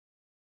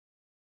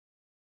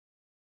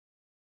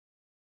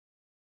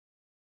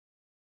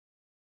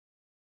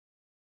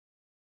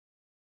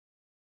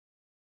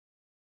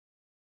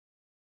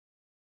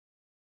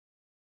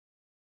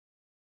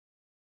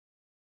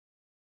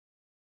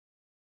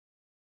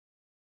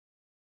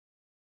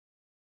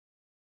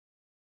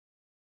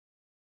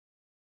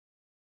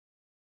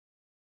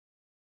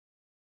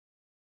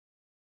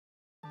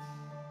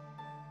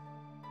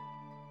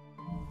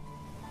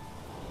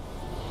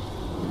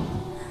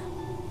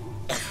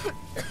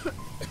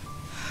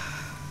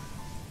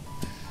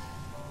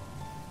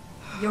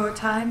Your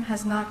time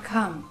has not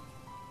come.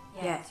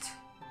 Yet.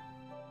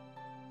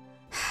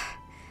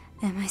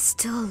 Am I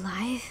still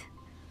alive?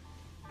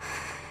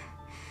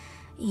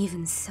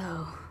 Even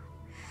so,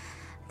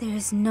 there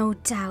is no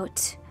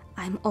doubt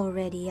I'm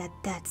already at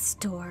that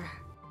store.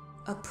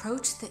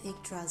 Approach the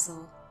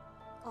Yggdrasil.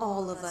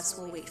 All of us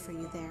will wait for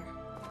you there.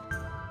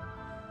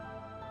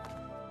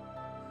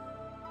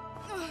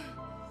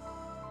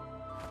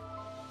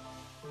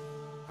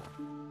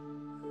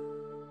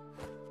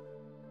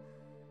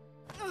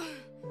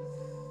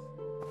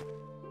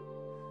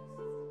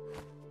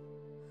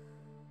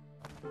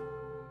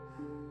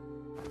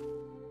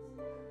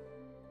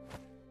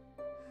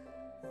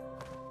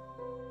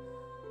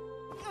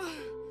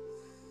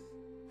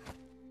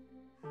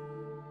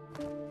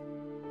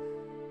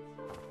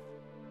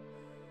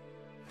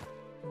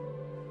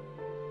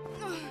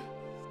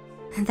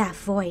 That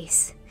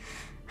voice.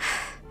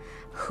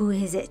 Who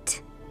is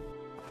it?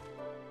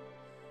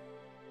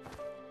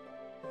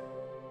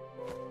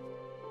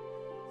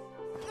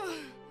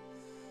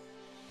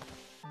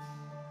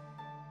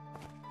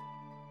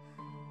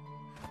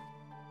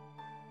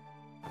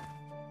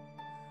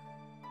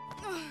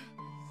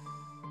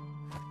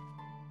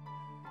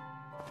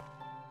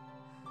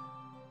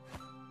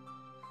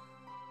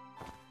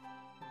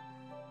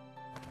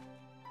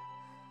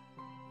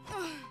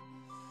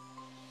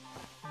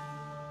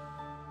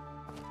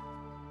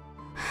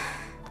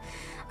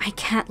 I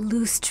can't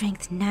lose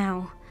strength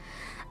now.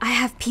 I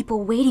have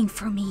people waiting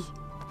for me.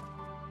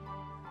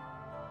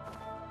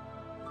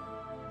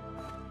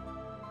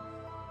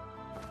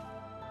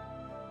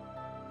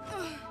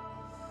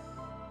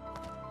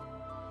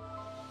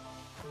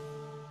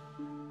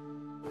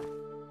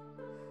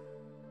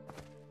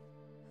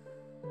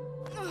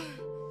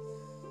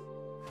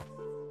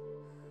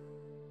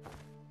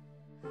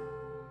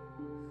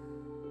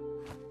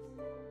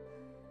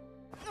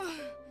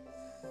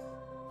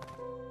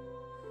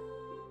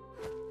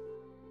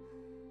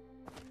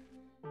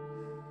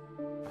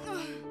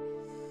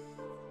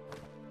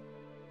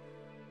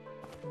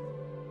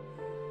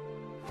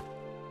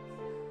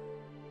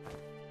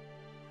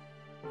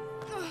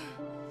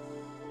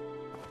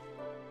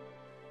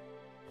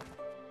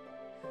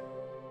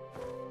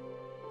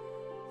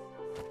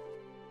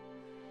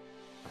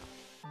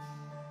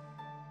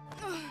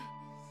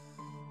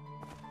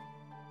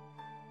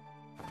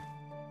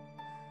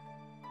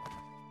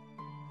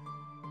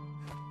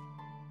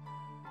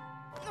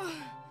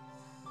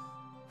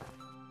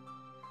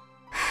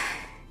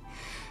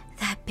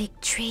 That big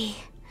tree.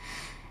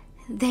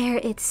 There,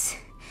 it's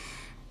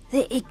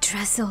the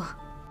Yggdrasil.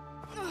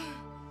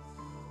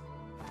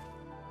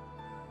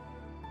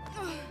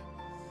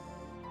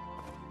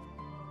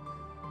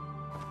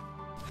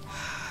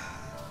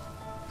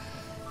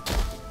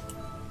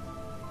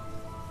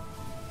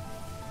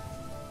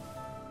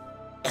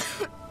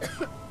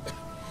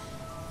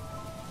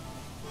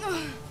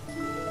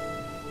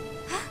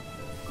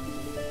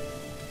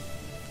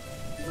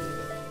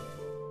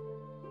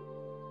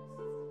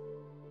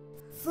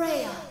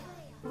 Freyja,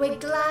 we're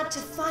glad to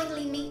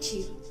finally meet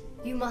you.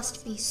 You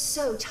must be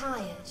so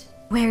tired.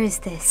 Where is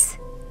this?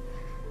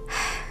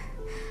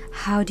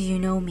 How do you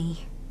know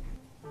me?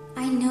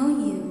 I know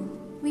you.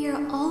 We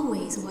are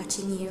always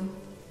watching you.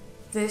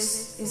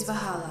 This is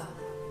Valhalla,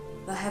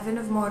 the heaven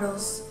of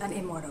mortals and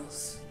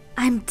immortals.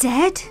 I'm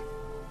dead?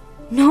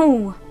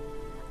 No!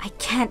 I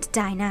can't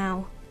die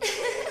now.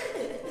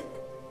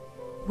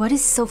 What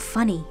is so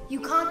funny?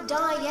 You can't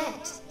die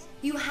yet.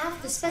 You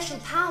have the special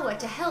power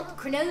to help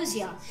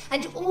Chronosia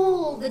and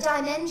all the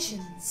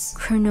dimensions.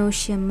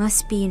 Chronosia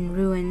must be in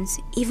ruins,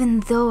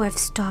 even though I've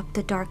stopped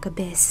the Dark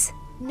Abyss.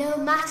 No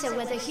matter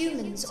whether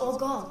humans or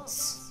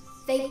gods,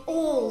 they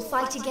all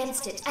fight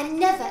against it and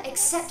never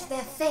accept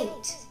their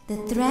fate. The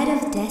thread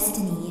of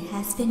destiny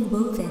has been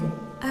woven.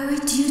 Our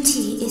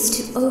duty is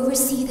to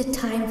oversee the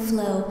time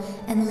flow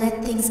and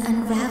let things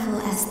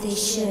unravel as they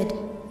should.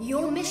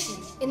 Your mission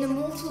in the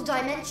mortal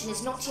dimension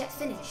is not yet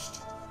finished.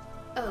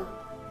 Oh,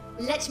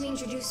 let me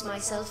introduce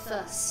myself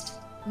first.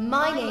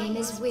 My name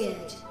is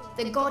Weird,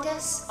 the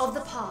goddess of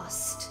the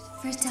past.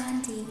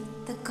 Verdandi,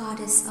 the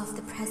goddess of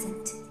the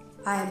present.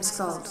 I am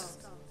Skald,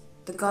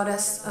 the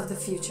goddess of the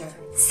future.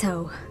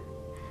 So,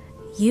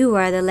 you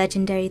are the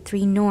legendary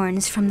 3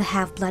 Norns from the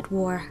Half-Blood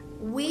War.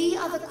 We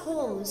are the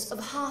cause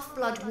of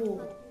Half-Blood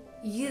War.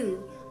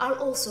 You are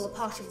also a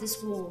part of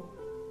this war.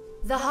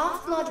 The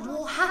Half-Blood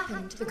War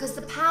happened because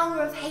the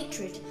power of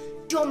hatred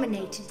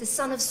dominated the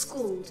son of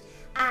Skuld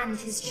and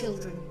his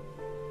children.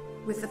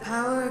 With the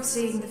power of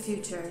seeing the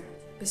future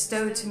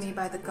bestowed to me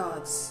by the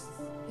gods,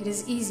 it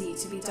is easy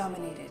to be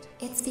dominated.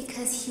 It's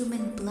because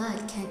human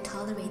blood can't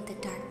tolerate the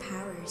dark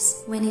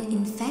powers. When it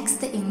infects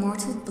the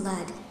immortal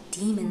blood,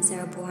 demons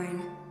are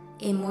born.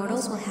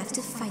 Immortals will have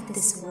to fight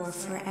this war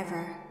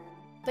forever.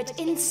 But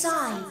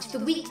inside the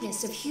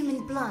weakness of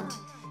human blood,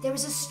 there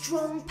is a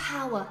strong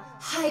power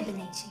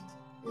hibernating.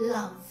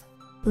 Love.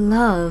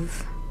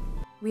 Love?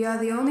 We are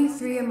the only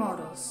 3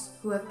 immortals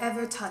who have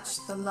ever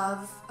touched the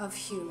love of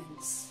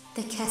humans.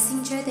 The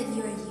messenger that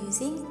you are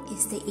using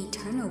is the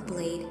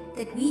AeternoBlade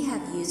that we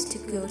have used to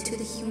go to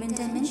the human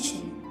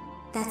dimension.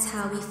 That's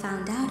how we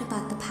found out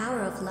about the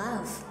power of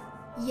love.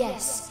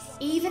 Yes,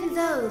 even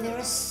though there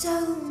are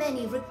so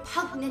many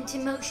repugnant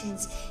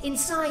emotions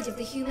inside of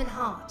the human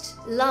heart,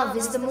 love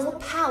is the more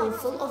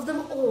powerful of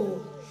them all.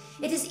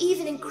 It has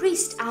even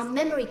increased our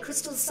memory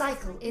crystal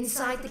cycle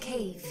inside the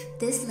cave.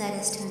 This led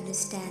us to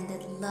understand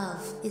that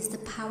love is the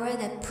power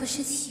that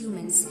pushes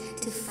humans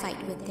to fight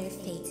with their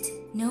fate,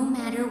 no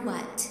matter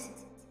what.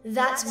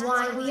 That's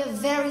why we are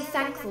very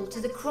thankful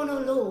to the Chrono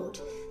Lord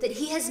that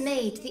he has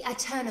made the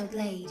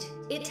AeternoBlade.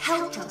 It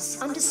helped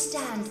us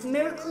understand the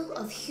miracle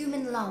of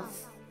human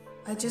love.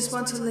 I just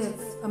want to live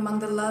among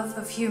the love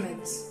of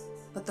humans,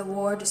 but the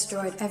war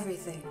destroyed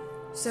everything.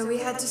 So we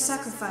had to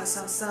sacrifice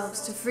ourselves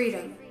to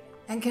freedom,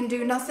 and can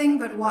do nothing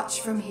but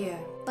watch from here.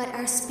 But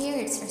our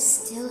spirits are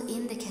still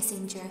in the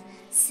messenger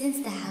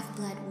since the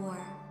Half-Blood War.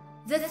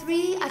 The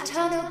 3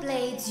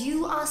 AeternoBlades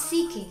you are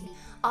seeking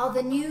are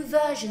the new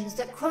versions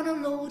that Chrono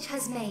Lord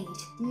has made.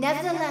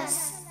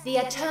 Nevertheless, the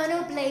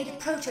AeternoBlade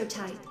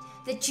prototype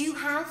that you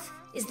have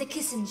is the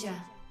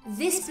Kissinger.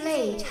 This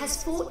blade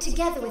has fought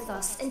together with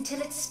us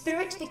until its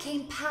spirit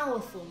became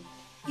powerful.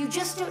 You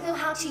just don't know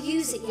how to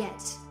use it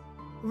yet.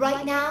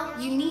 Right now,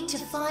 you need to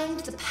find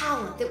the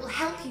power that will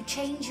help you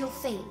change your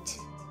fate.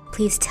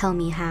 Please tell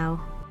me how.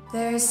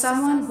 There is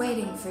someone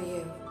waiting for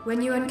you.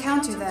 When you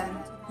encounter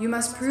them, you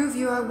must prove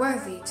you are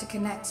worthy to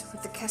connect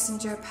with the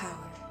Kissinger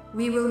power.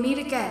 We will meet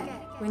again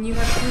when you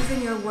have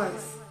proven your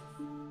worth.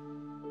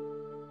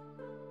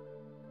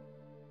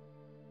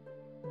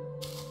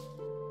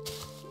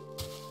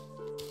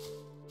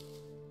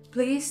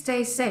 Please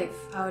stay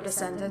safe, our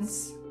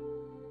descendants.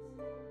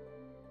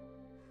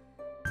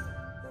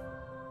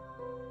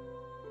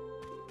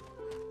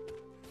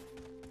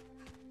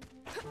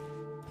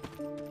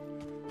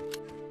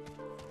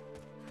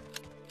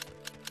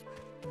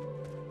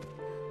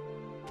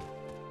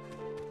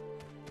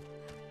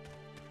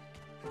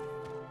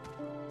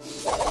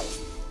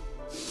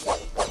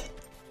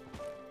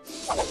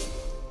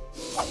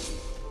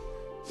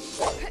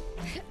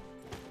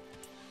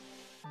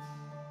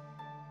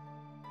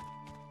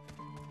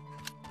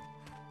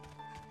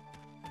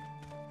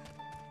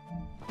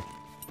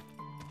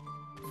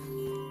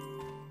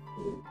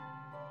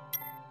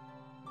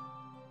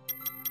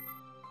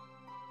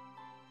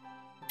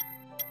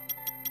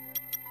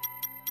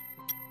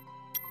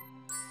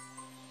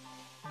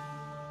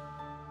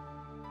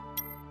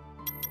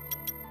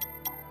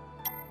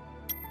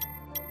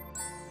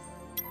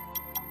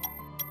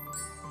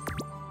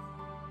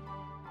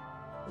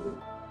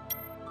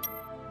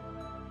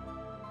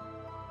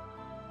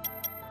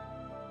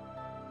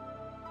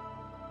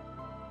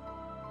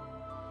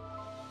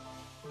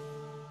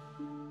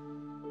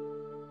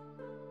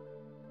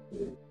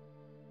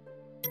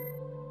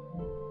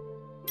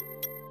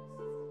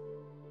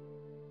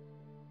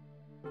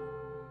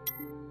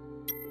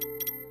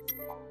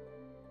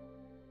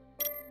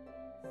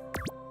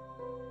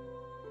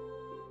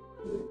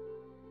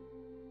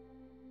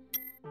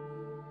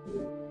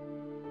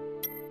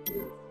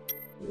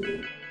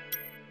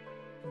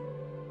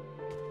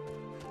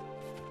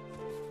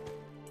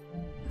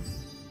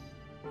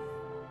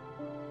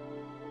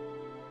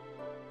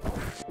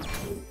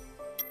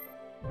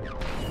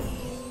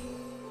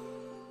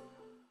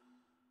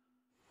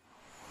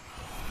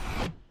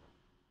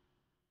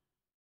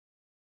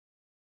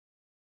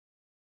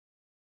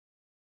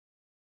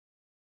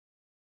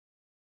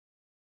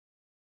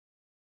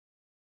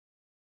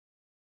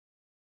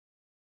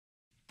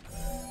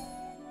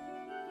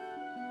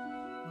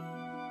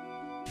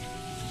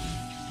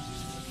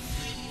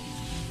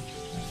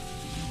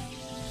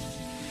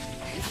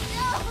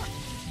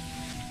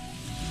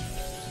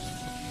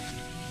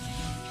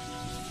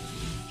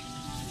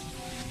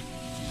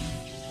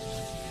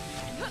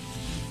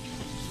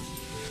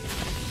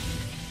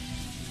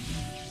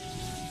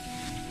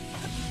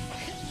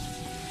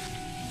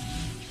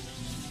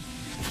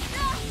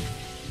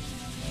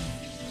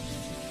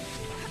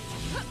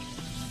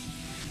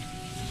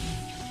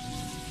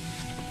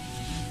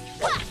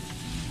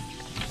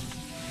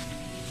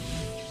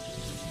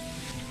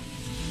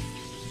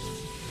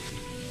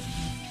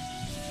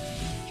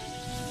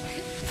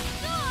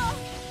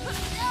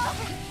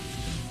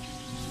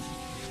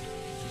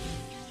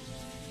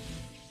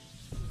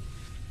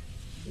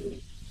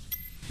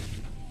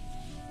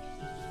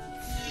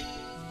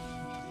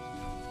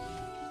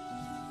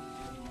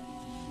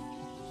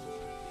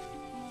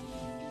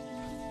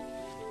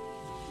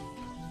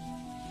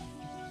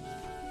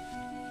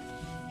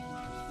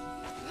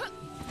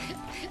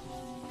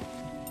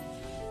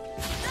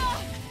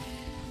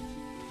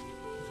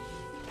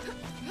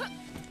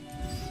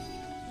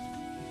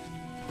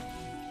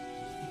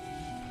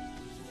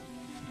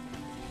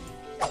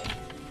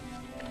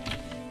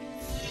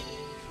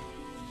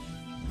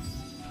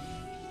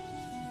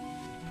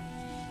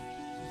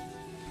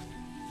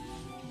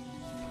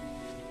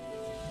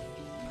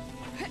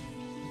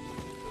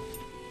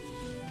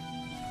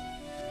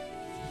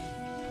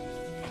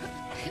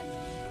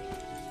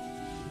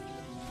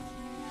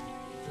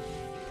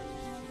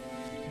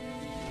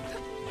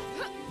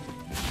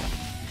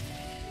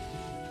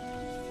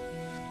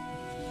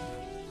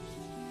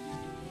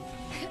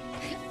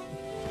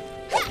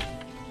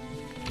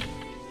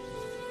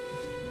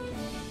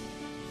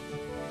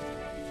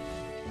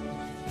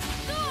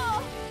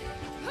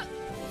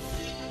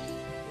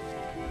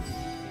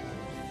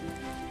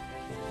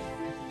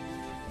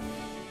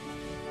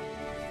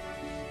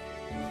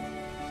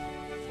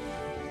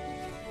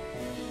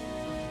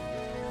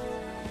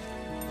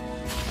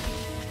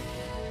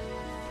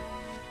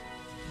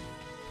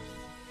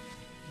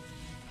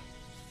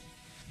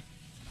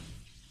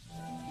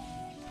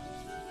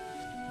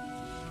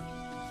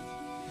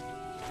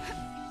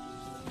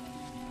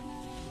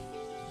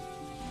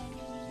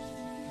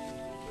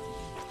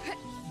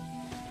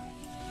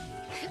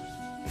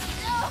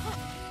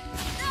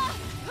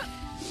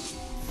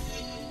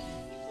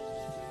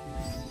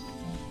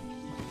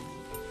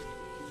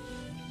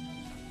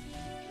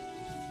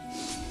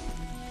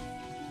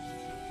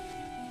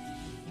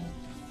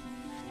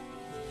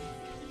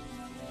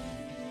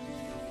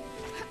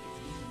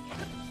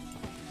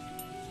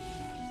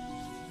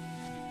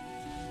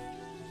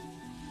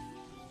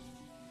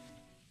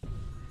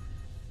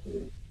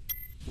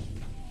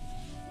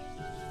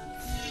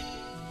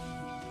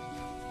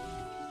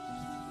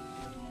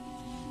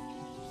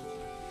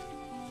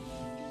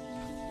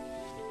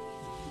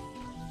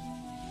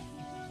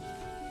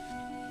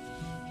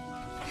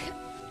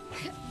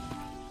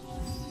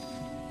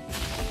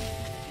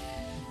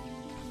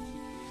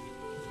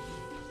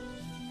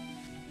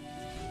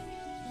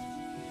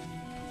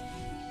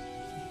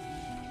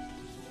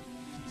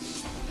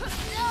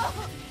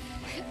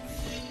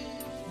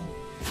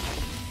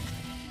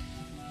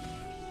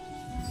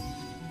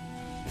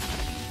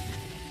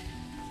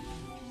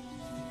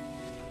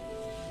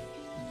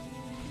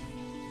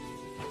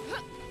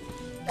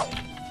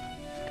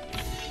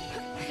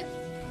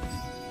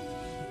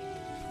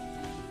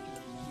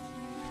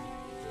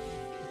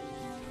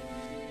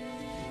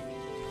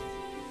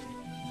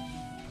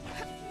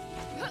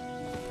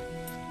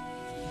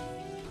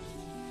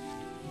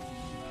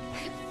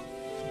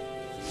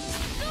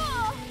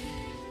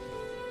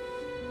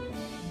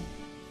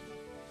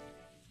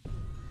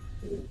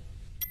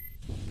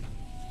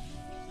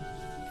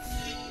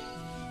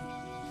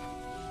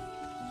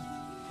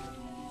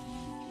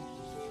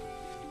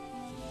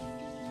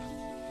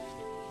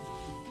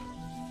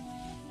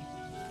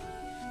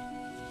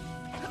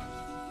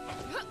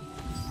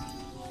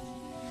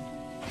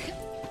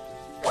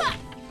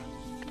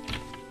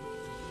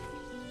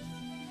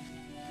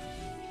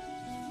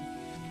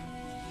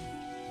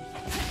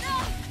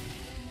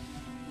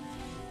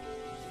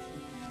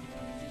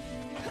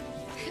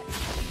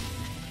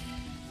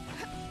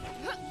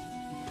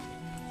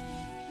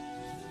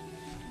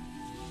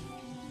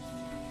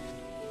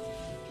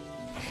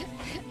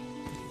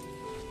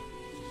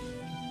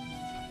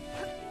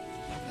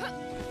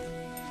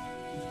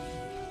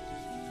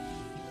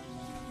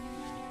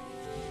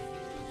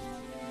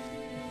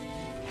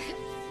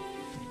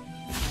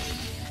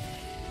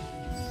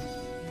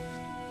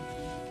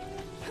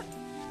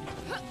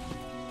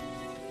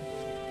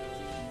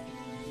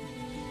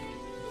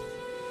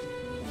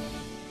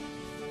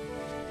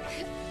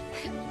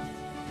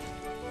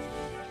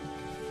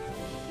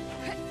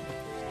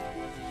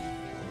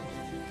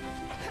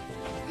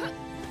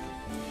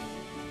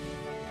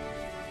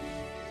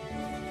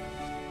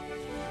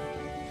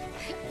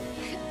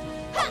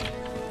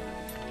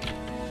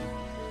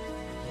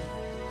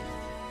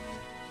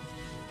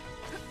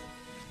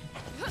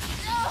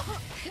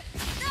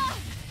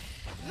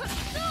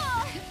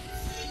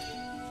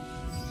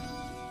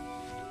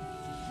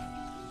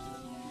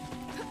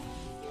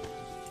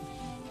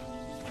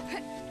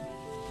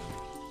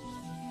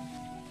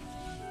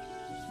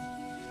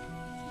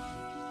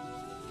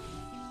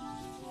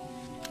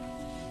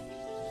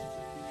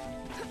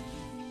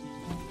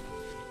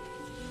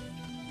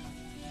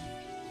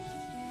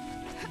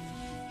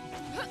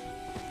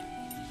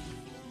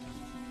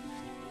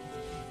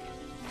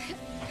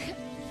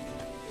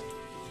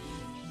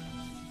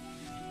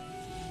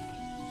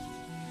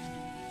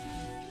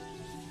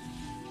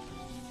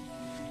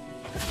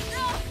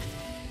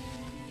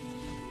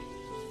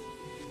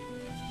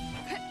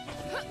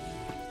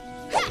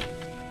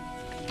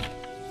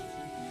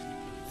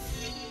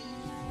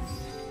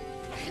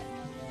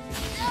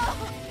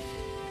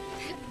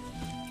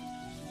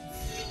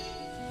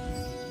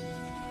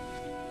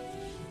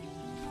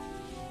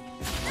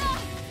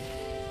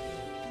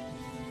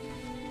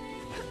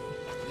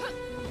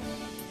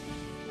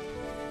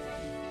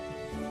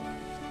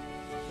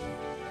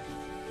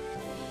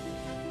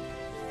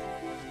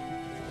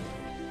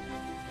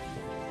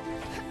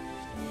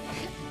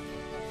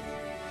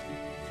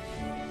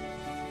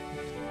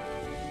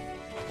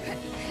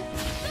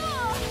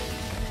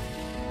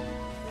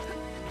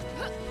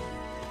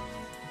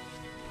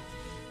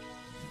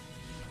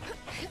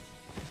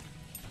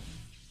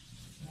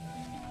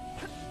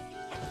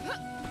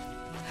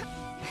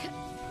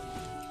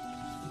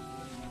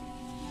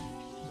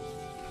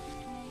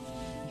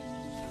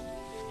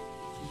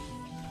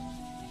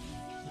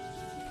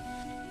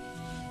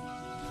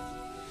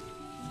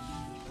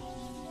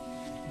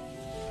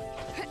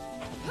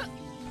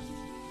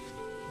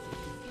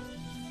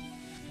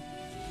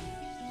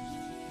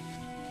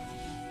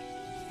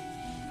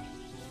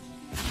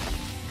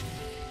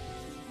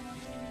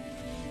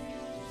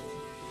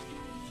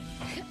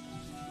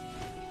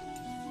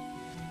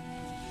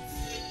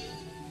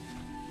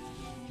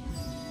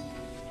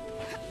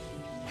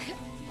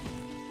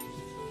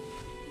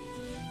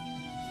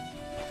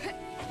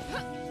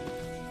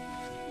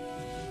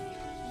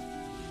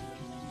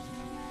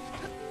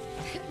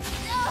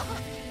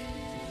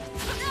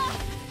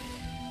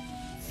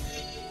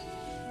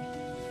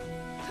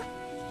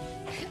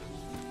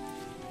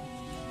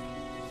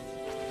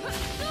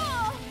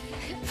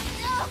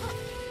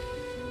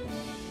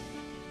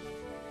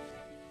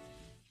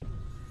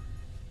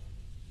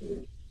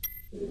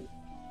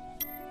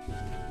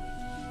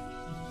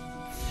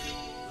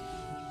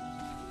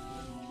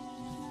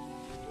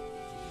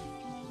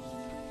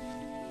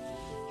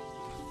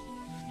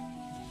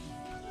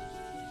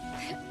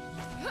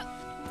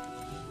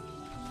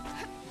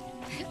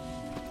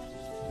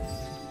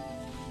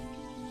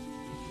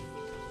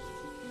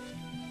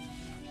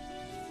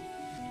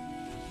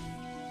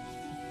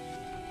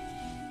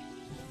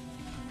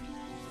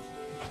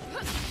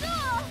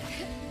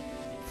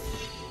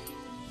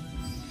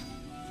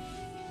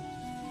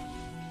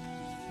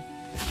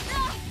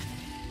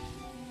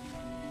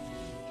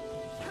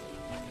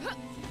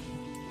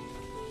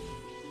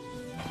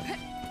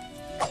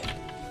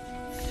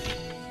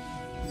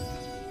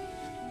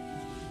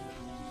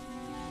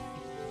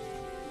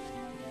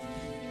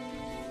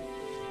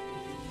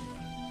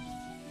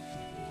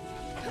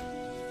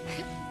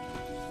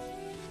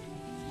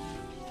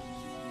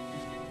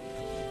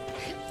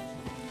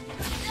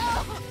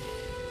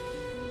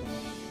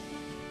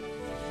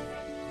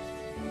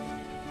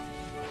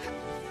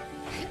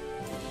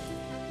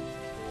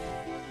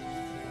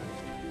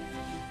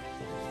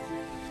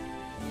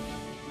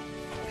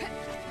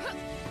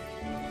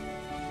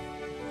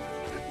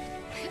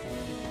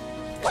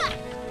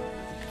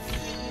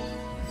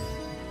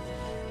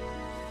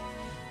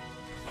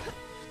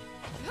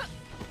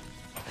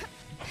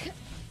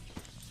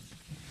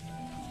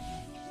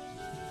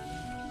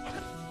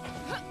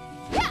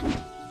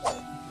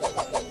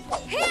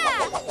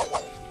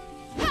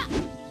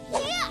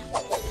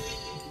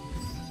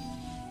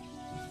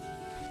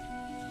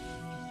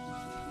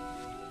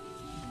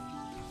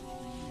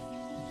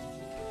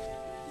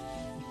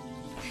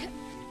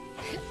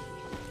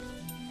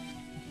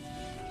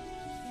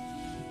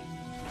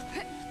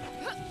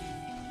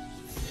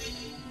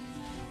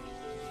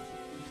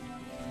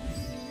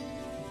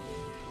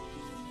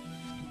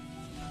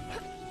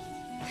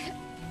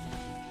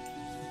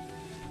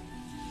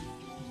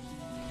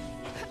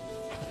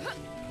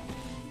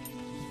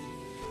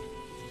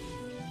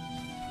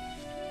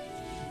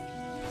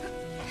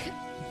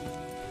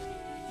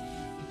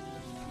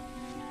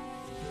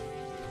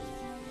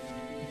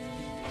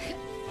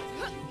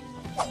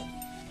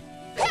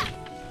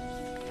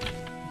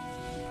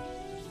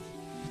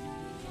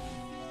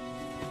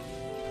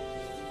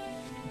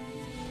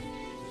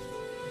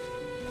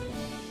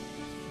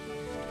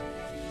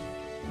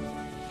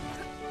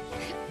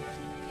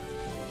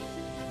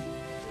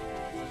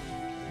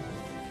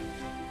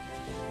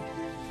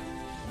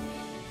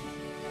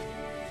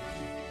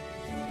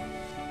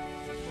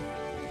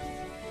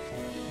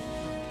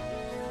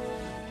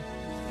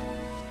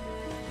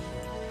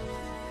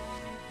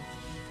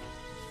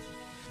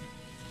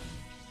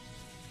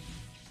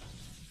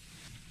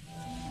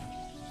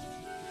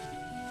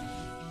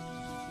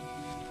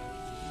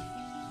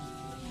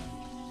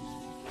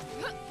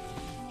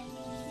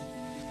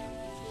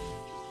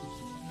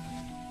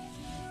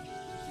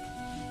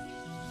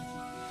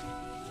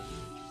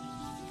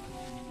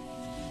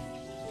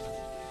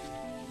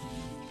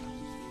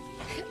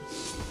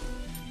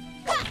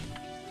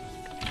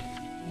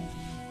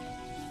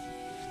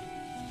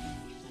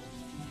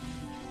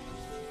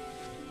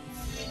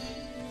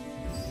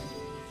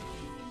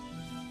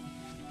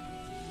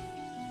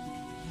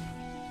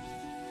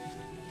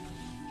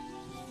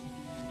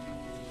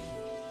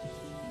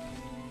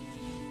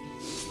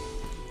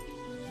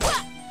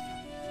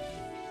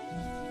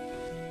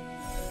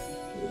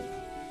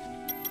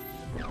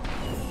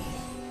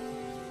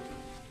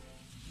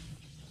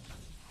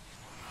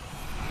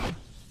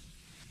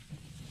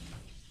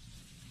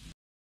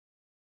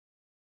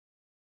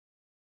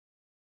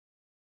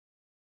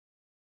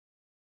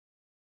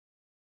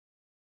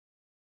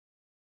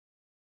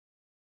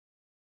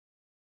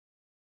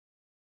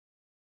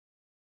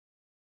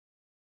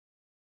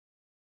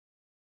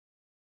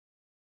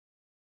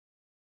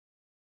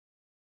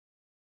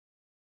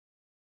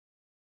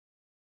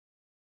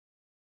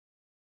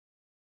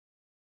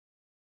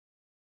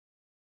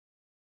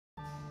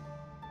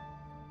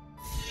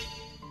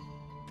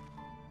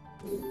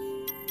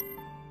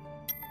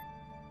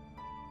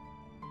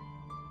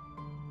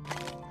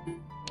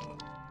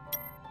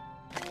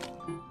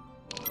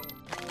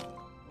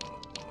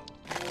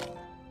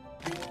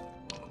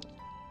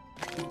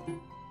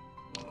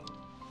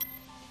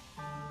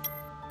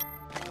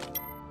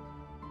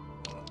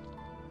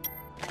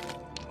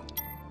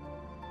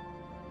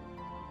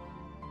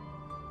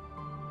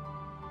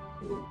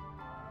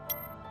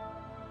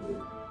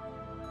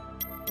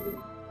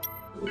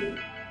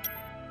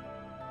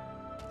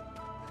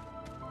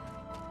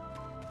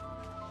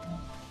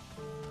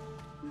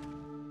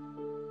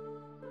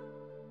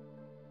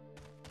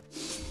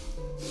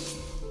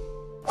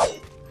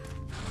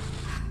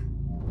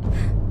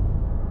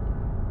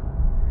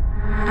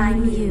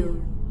 I'm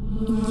you,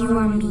 and you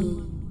are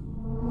me.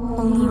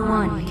 Only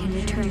one can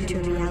return to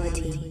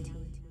reality.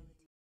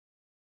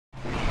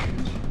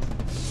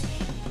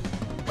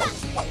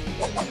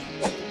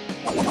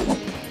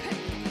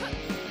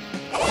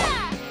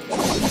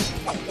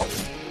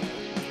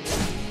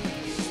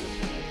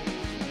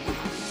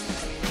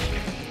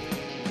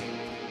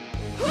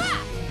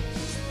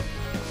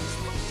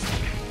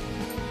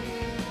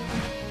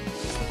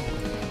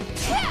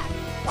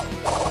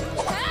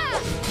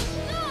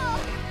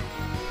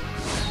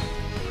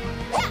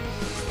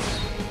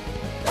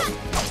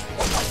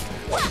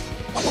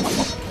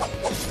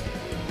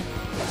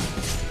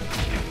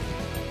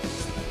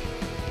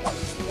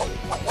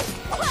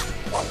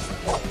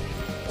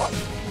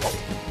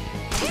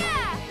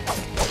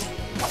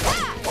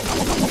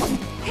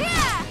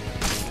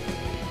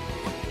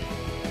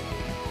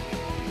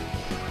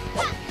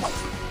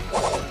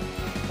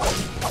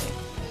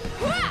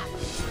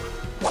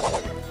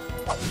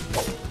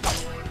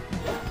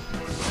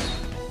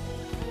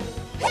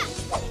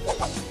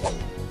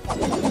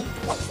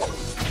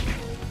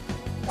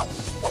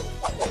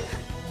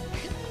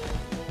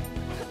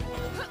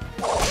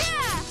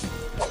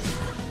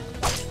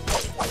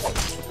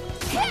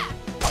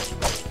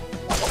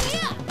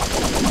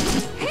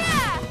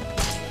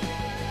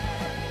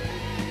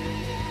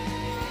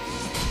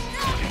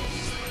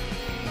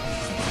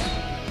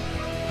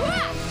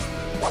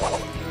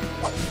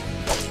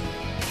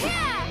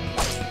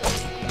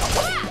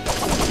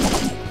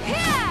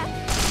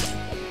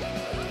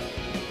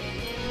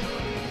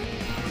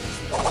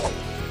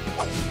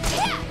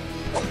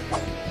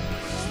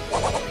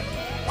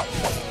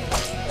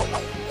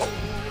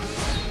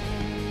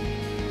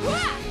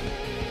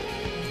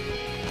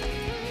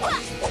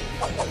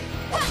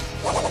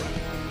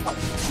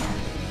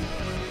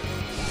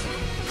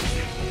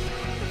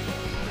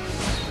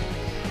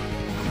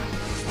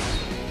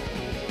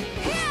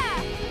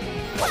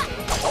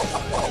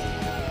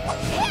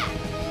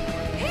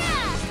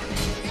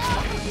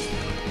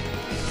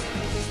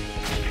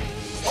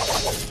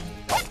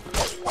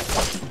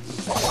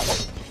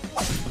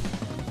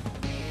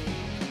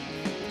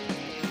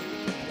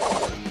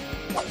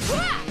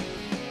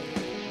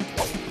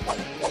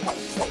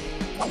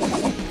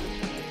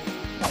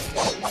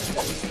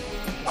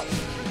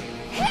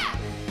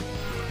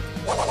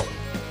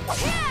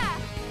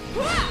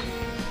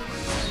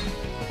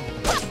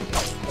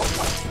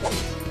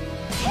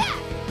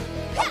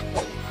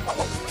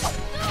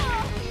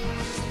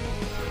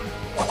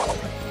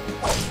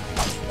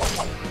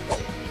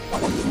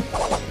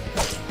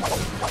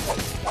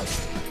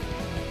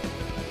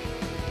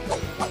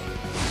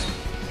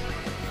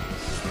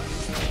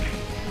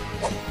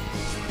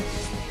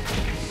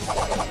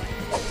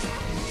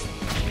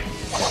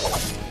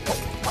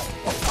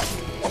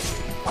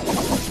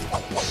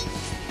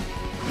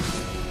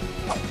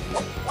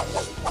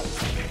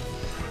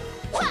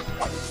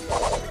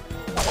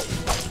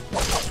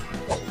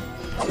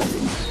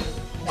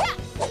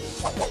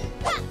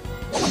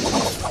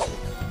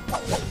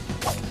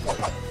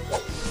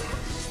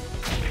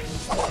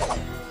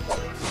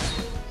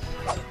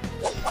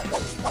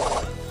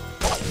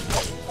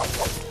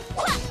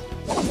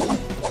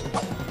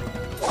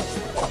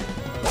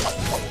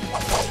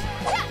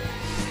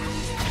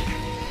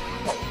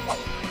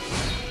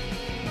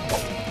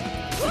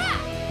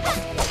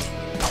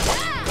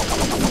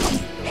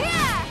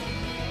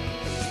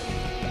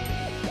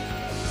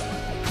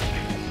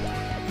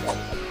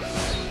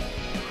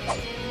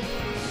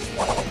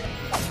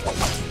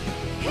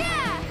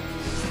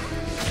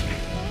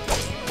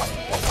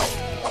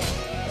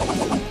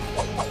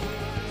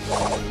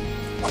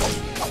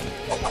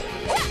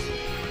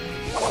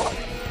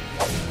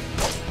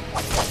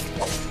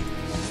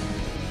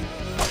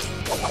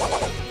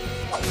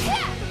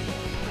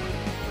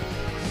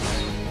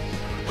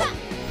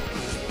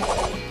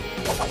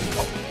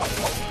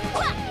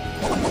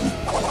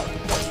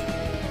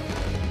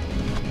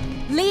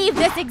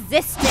 This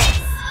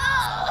existence!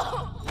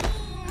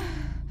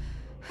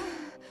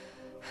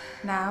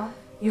 Now,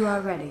 you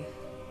are ready.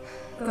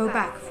 Go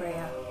back,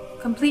 Freyja.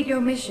 Complete your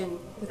mission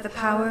with the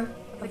power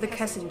of the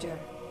Kessinger.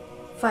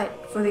 Fight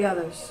for the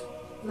others.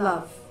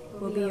 Love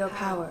will be your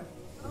power.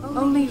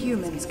 Only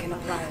humans can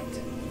apply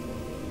it.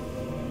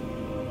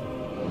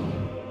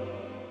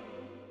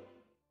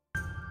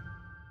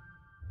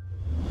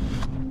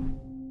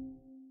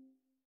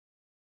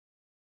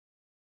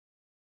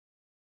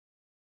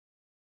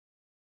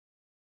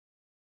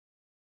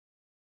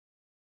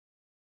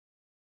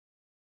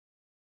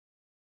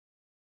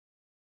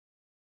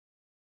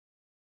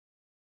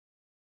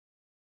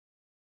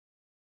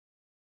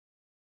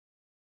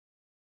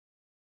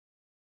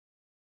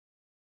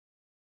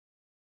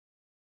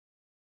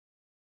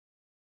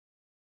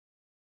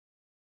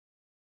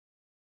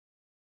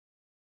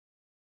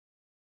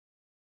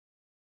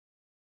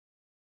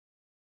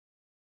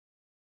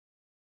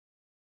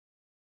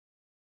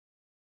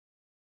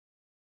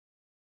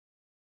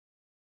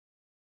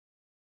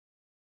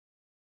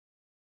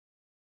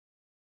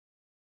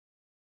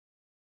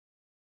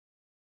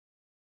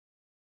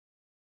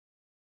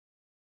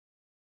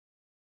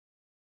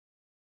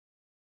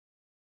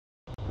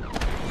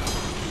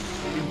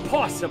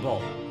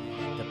 Impossible!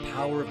 The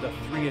power of the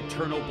 3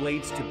 Eternal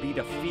Blades to be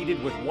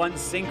defeated with one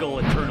single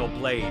Eternal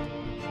Blade.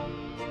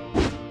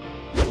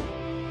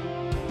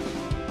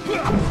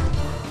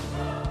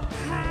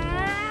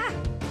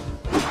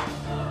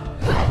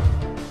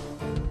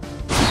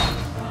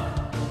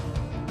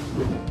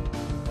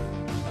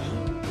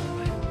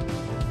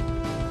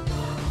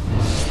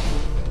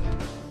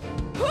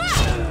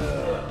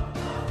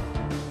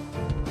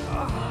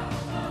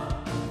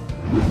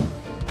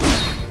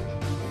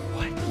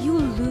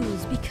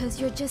 Because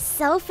you're just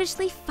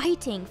selfishly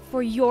fighting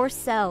for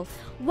yourself,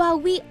 while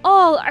we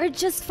all are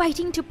just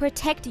fighting to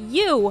protect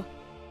you!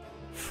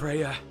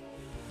 Freyja,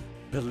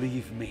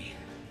 believe me,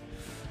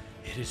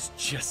 it is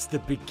just the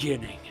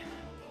beginning.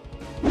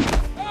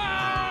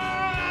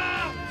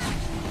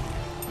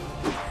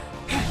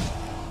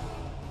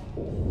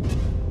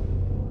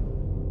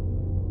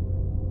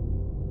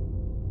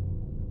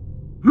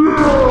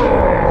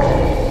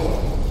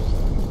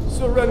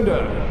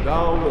 Surrender!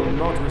 Thou wilt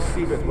not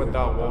receiveth what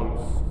thou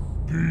wants.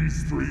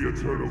 These 3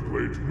 Eternal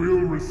Blades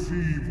will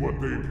receive what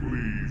they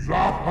please.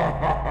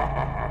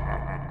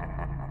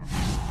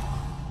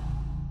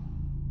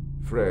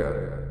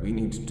 Freyja, we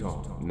need to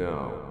talk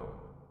now.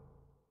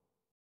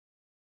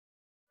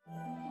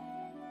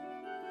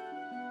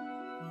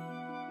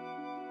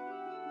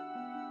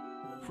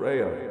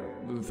 Freyja,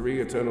 the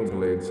 3 Eternal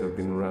Blades have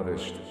been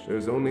ravished.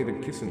 There's only the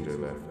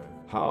Kessinger left.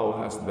 How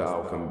hast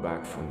thou come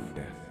back from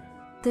death?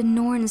 The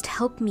Norns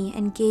helped me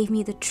and gave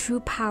me the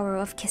true power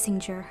of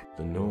Kessinger.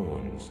 The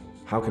Norns?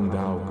 How can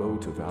thou go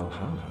to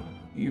Valhalla?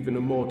 Even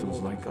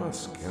immortals like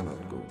us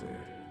cannot go there.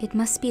 It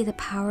must be the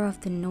power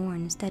of the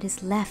Norns that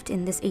is left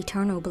in this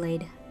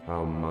AeternoBlade.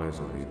 How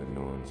miserly the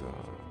Norns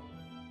are.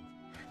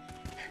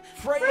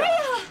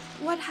 Freyja!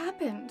 What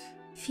happened?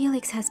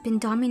 Felix has been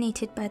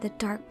dominated by the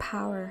dark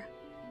power,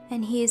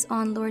 and he is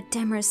on Lord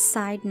Demer's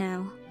side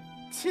now.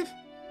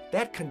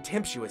 That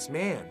contemptuous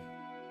man.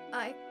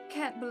 I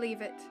can't believe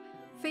it.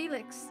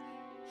 Felix,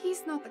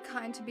 he's not the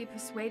kind to be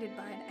persuaded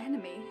by an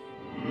enemy.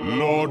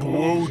 Lord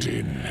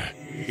Woden,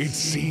 it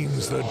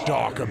seems the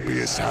Dark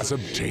Abyss has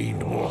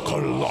obtained more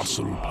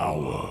colossal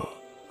power.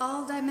 All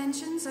all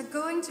dimensions are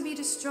going to be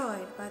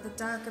destroyed by the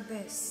Dark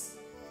Abyss.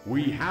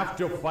 We have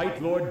to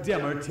fight Lord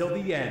Demmer till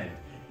the end,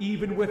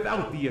 even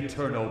without the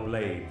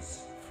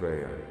AeternoBlades.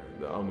 Freyja,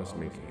 thou must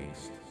make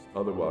haste.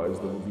 Otherwise,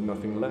 there will be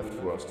nothing left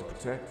for us to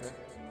protect.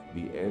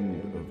 The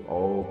end of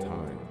all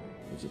time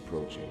is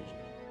approaching.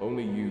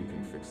 Only you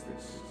can fix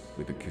this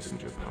with the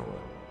Kissinger power.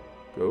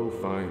 Go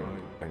find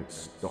and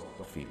stop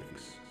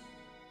Felix.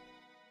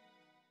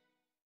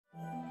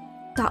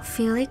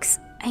 Felix,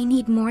 I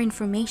need more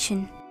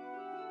information.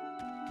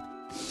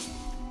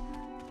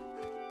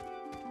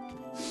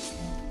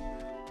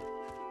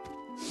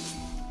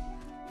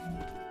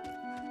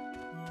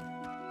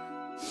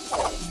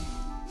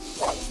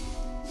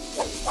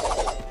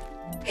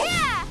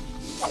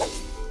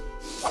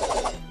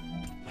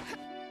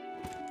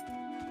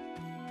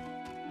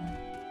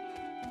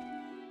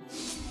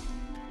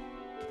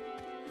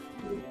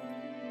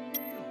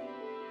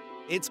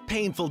 It's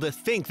painful to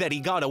think that he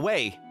got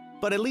away,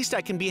 but at least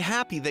I can be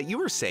happy that you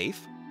were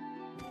safe.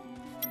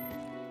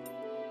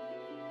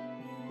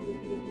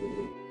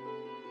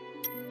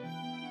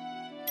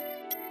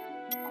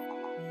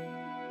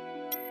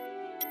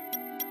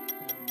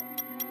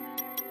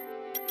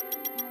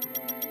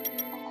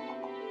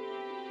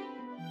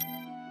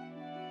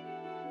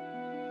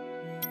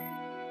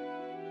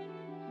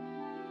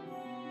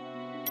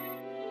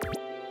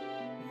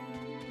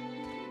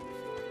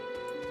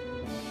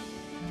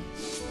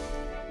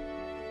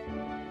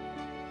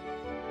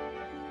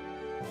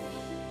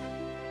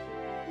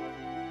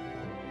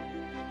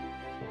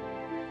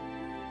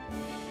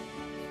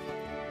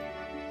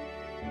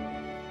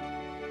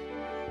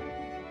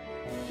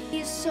 He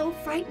is so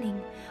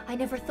frightening. I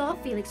never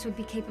thought Felix would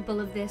be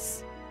capable of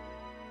this.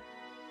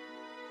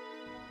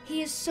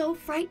 He is so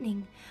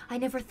frightening. I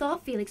never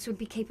thought Felix would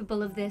be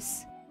capable of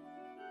this.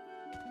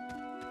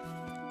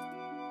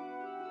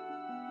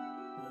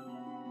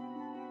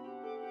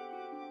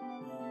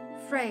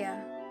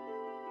 Freyja,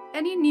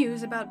 any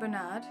news about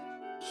Bernard?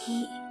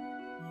 He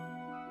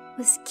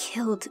was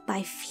killed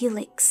by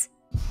Felix.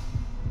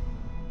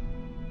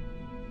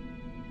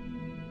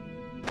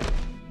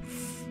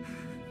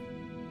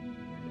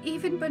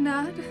 Even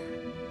Bernard?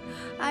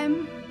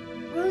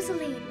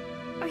 Rosaline,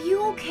 are you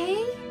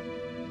okay?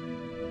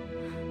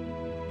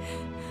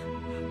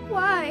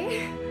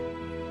 Why?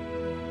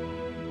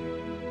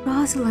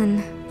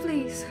 Rosalind.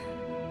 Please,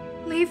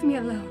 leave me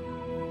alone.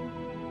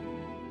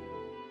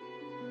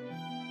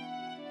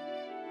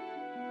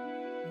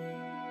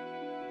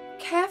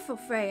 Careful,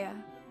 Freyja.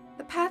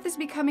 The path is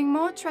becoming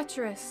more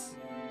treacherous.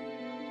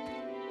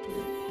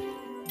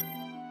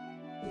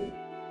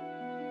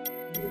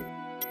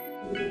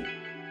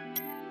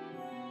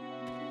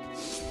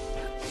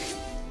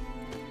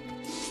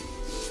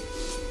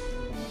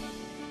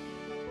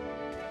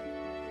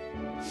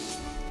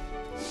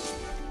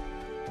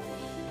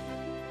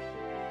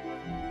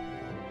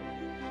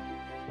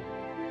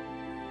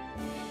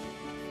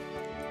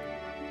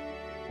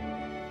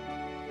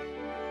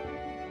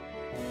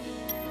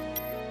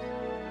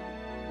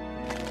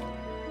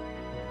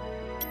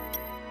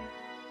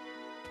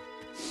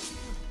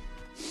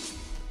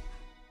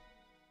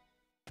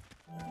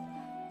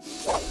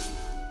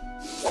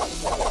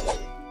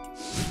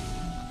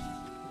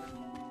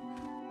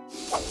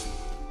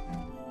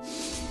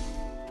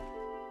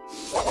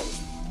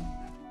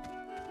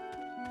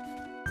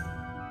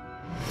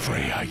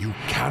 Freyja, you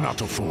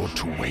cannot afford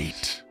to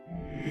wait.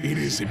 It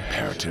is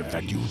imperative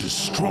that you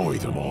destroy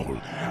them all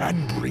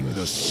and bring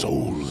the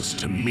souls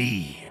to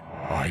me.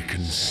 I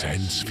can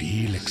sense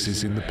Felix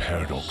is in the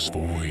Paradox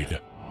Void,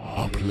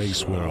 a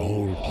place where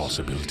all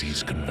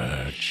possibilities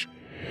converge.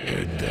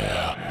 Head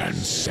there and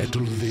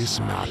settle this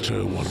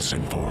matter once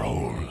and for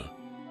all.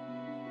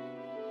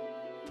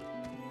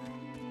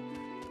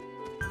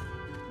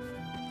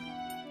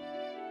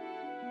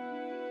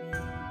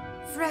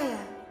 Freyja,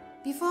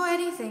 before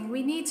anything,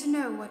 we need to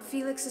know what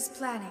Felix is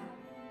planning.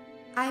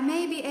 I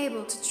may be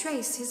able to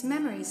trace his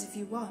memories if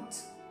you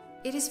want.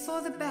 It is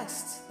for the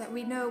best that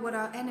we know what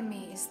our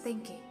enemy is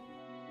thinking.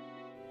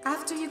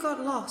 After you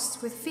got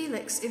lost with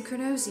Felix in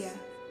Chronosia,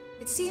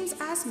 it seems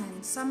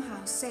Asmund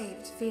somehow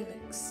saved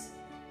Felix.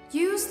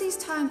 Use these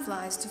time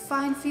flies to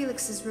find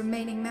Felix's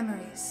remaining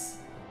memories.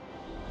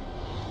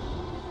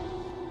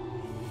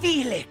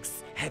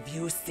 Felix, have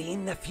you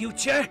seen the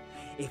future?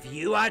 If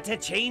you are to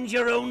change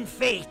your own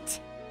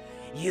fate,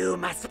 you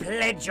must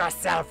pledge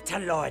yourself to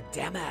Lord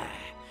Demmer,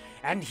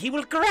 and he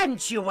will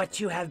grant you what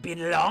you have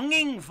been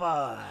longing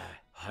for.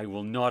 I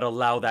will not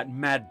allow that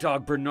mad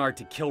dog Bernard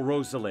to kill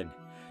Rosalind.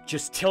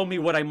 Just tell me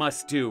what I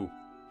must do.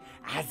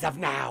 As of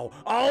now,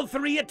 all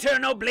 3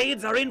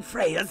 AeternoBlades are in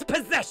Freyja's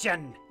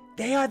possession.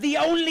 They are the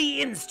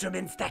only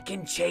instruments that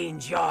can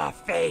change your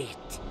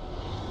fate.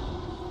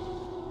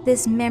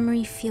 This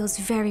memory feels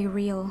very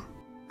real.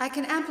 I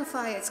can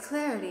amplify its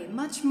clarity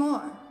much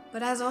more,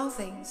 but as all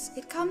things,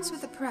 it comes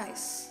with a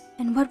price.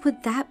 And what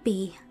would that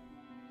be?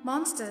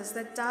 Monsters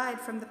that died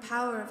from the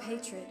power of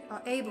hatred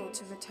are able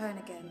to return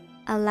again.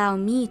 Allow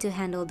me to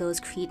handle those,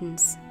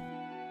 Credence.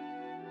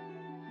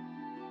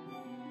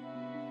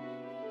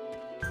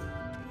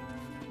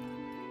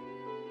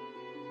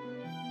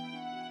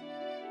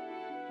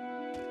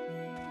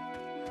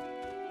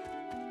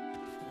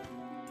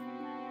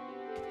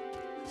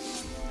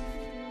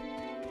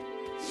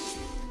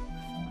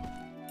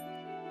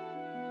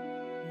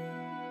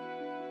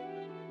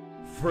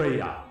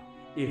 Freyja,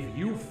 if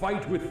you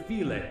fight with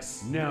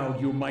Felix, now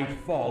you might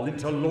fall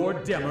into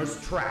Lord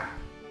Demer's trap.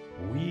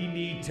 We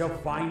need to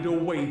find a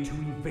way to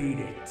evade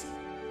it.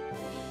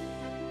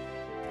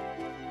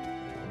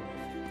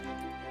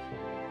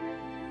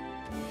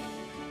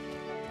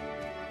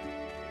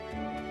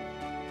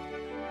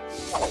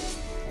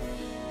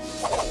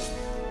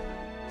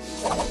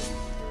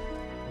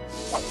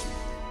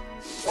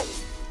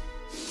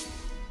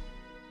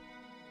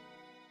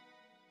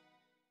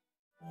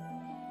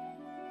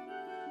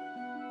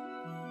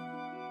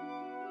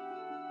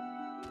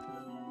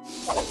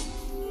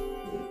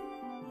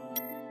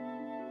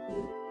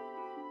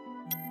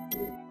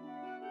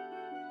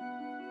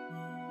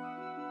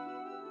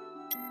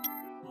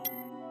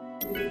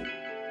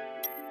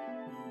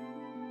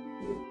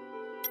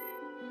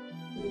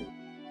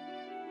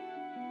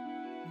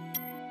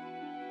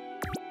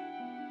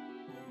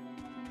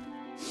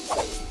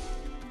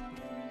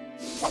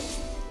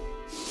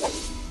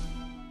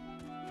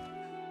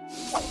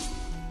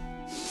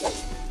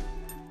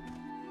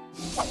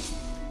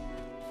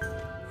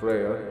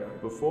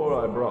 Freyja,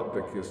 before I brought the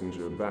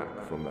Kissinger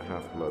back from the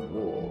Half-Blood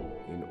War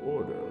in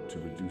order to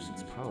reduce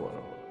its power,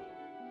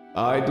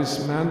 I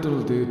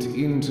dismantled it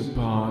into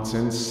parts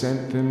and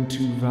sent them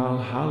to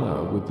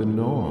Valhalla with the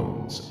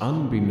Norns,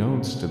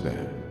 unbeknownst to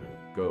them.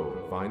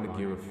 Go, find the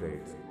Gear of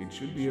Fate. It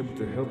should be able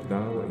to help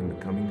thou in the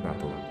coming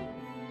battle.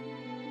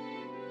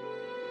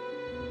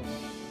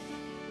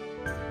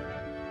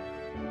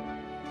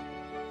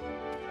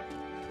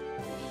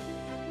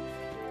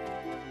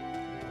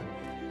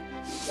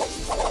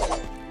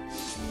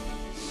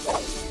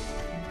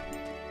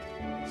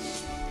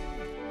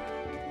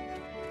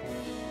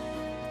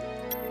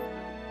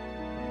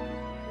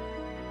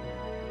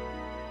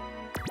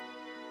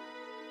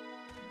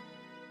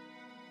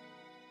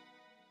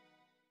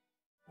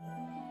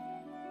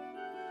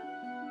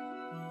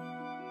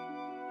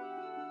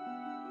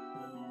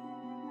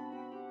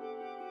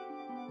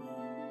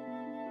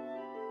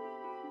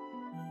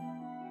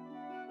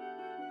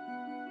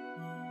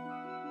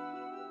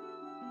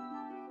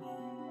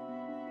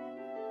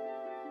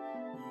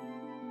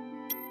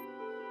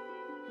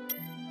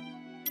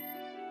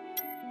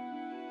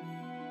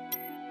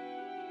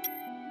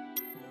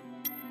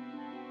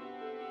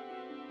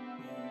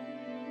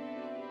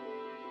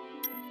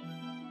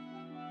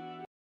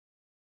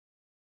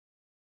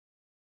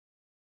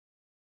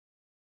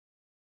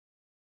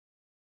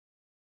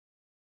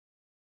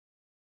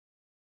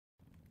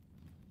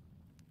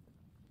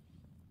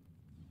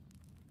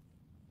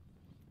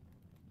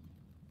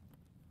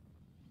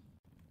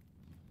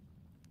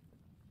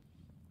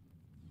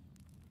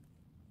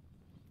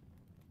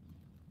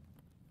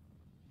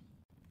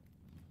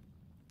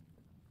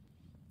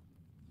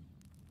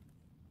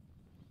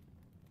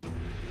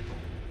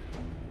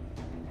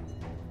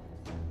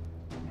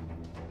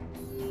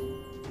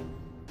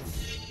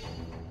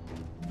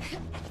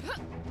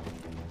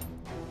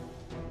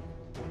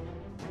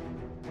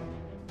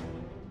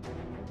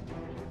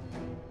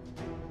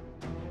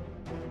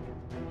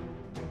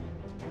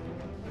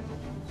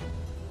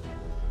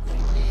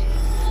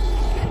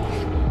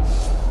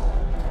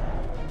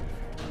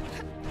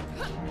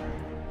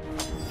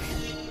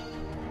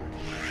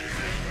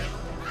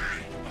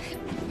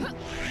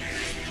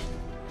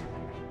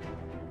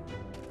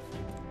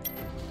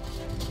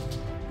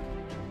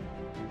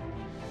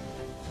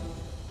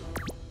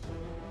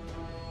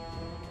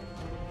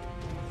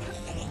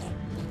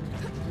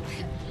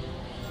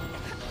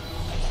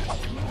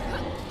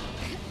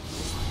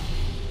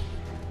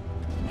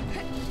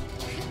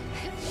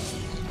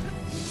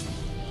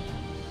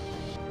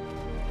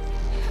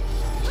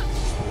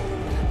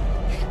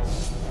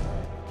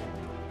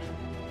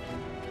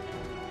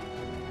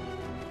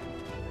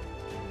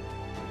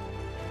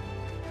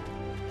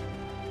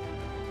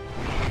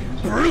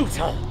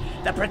 Brutal!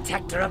 The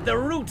protector of the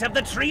root of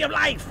the Tree of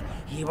Life!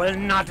 He will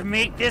not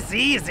make this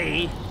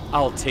easy!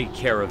 I'll take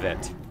care of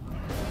it.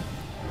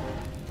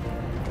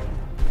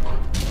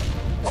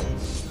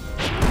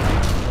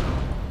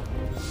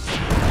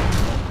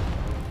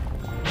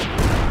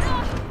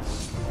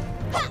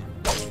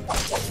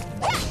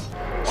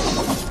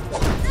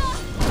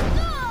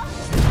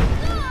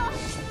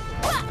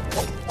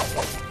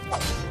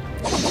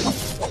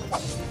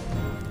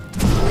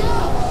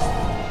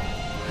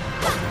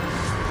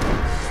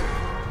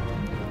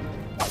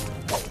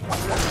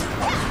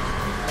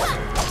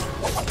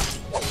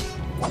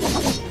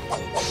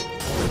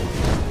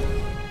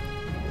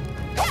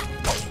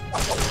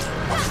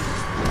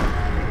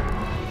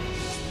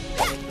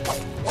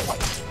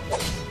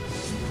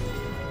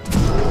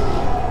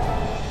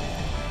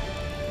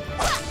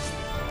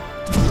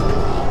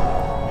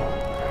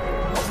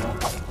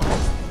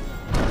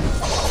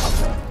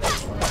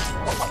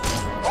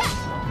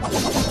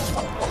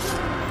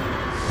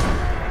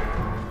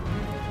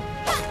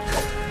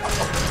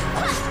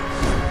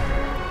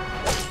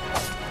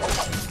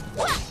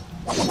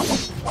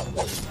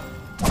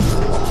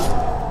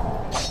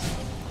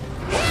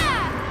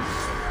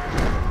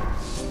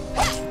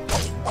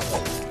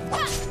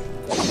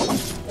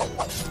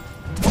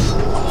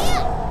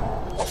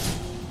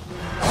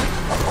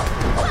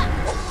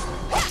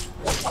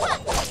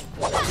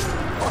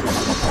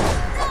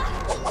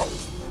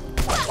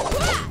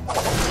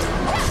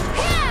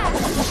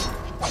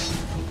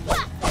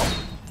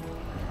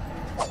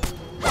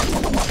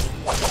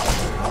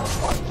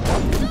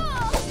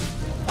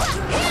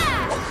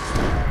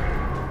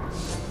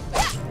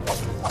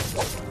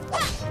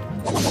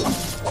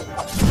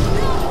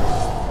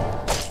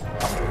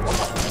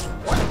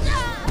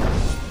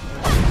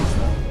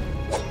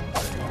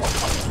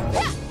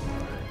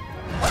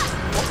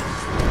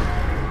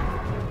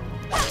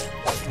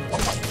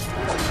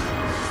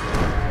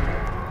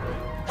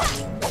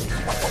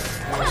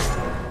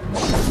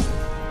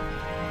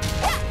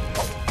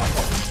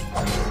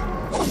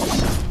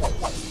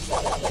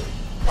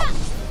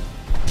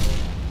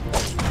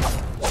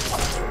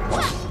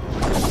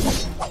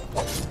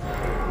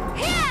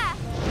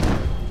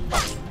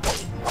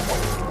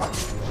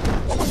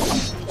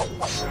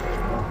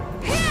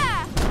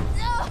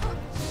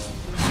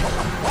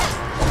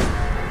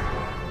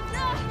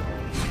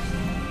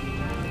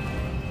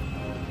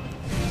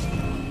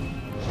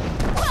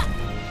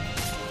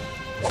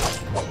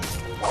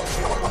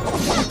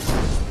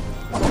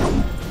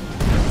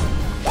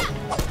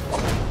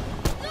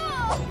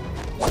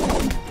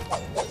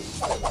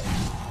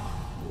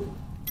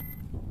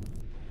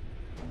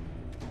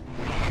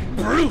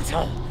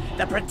 Brutal!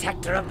 The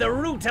protector of the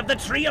root of the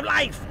tree of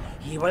life!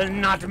 He will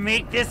not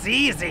make this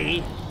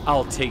easy!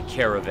 I'll take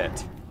care of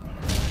it.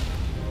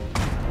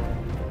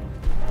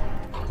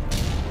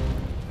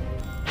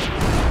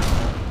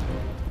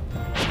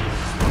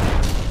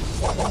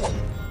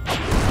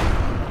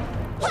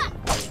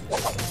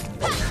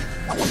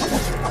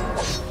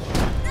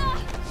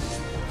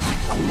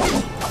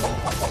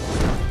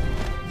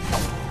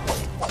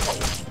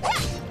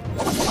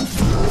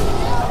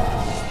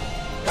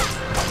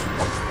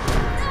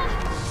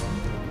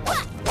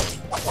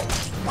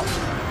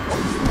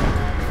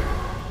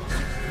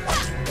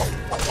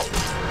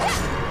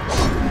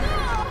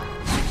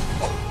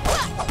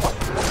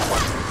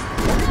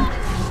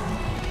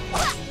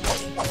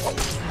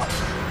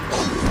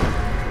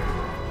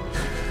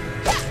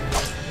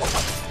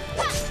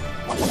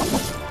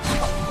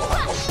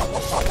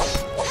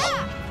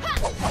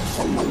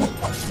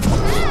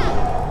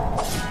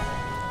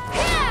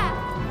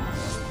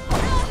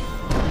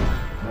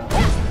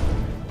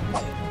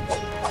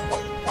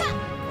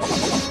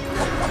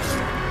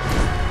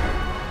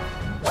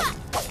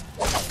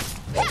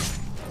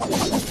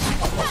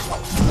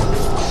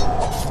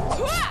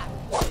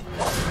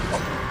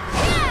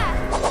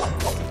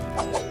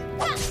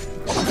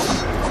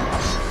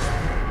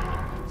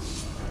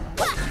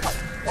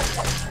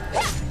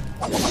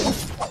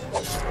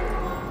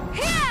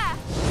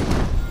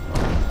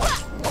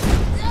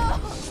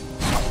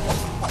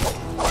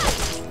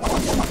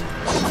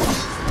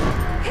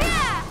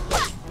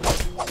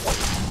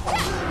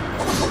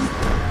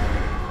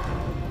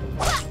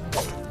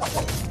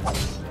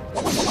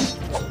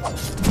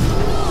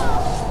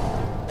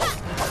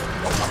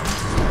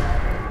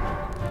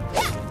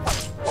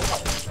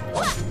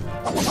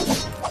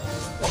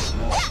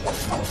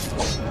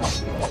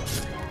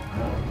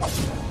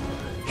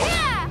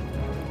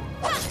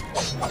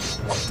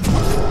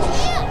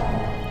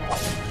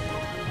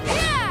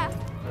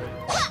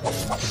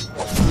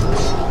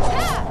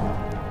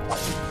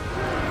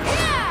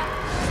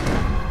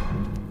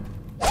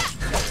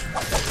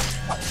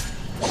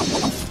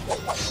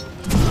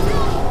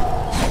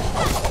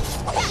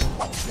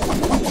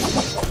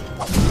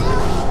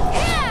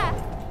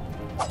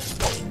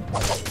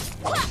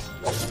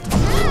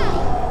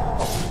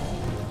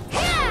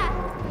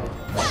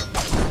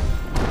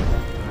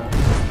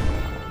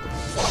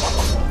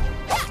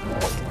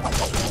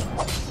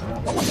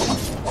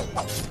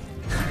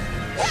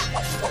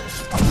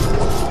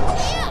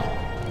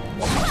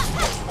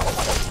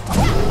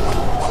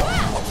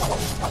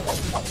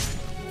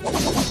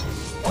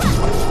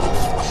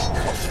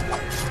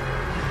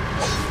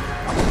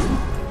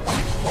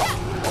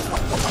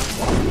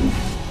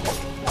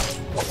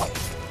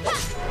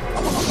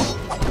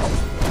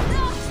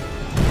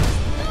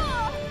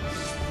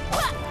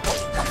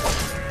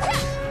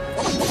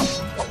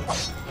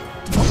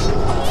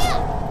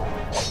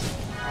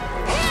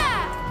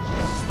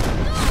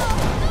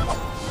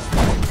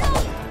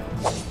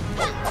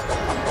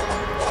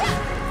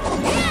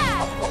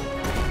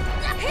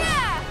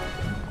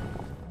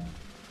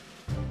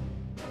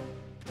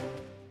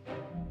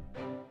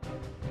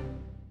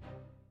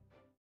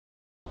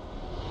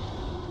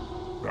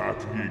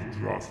 That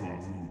Yggdrasil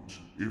root.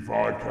 If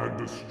I can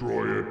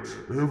destroy it,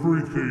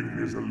 everything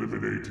is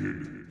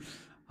eliminated.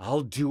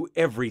 I'll do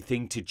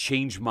everything to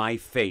change my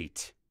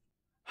fate.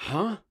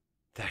 Huh?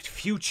 That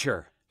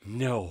future?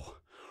 No.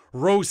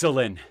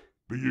 Rosalind!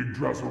 The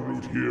Yggdrasil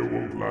root here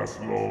won't last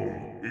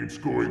long. It's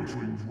going to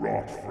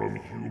rot from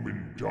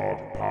human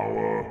dark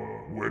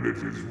power. When it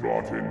is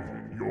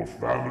rotten, your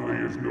family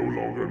is no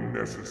longer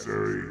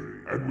necessary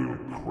and will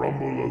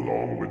crumble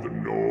along with the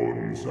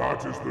Norns.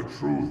 That is the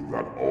truth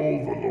that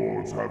all the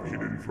lords have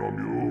hidden from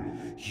you.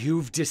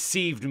 You've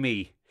deceived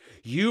me.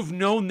 You've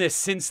known this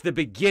since the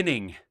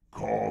beginning.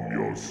 Calm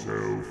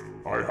yourself.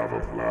 I have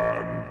a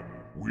plan.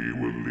 We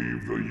will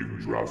leave the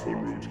Yggdrasil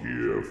root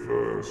here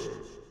first.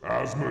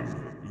 Asmund,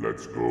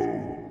 let's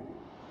go.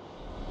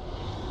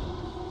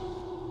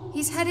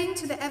 He's heading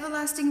to the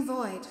everlasting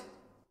void.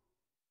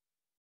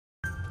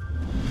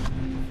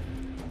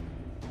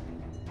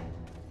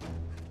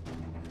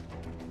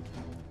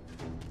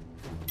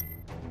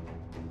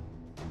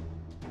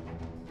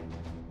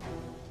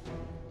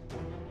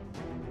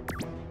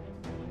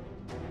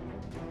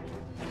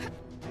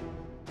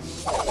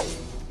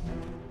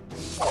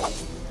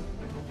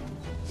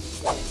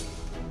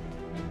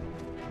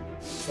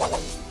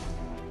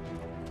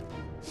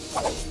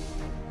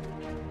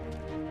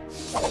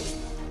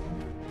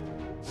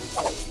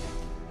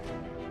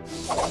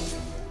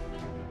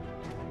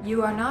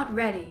 You are not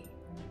ready.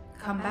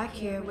 Come back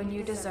here when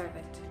you deserve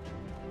it.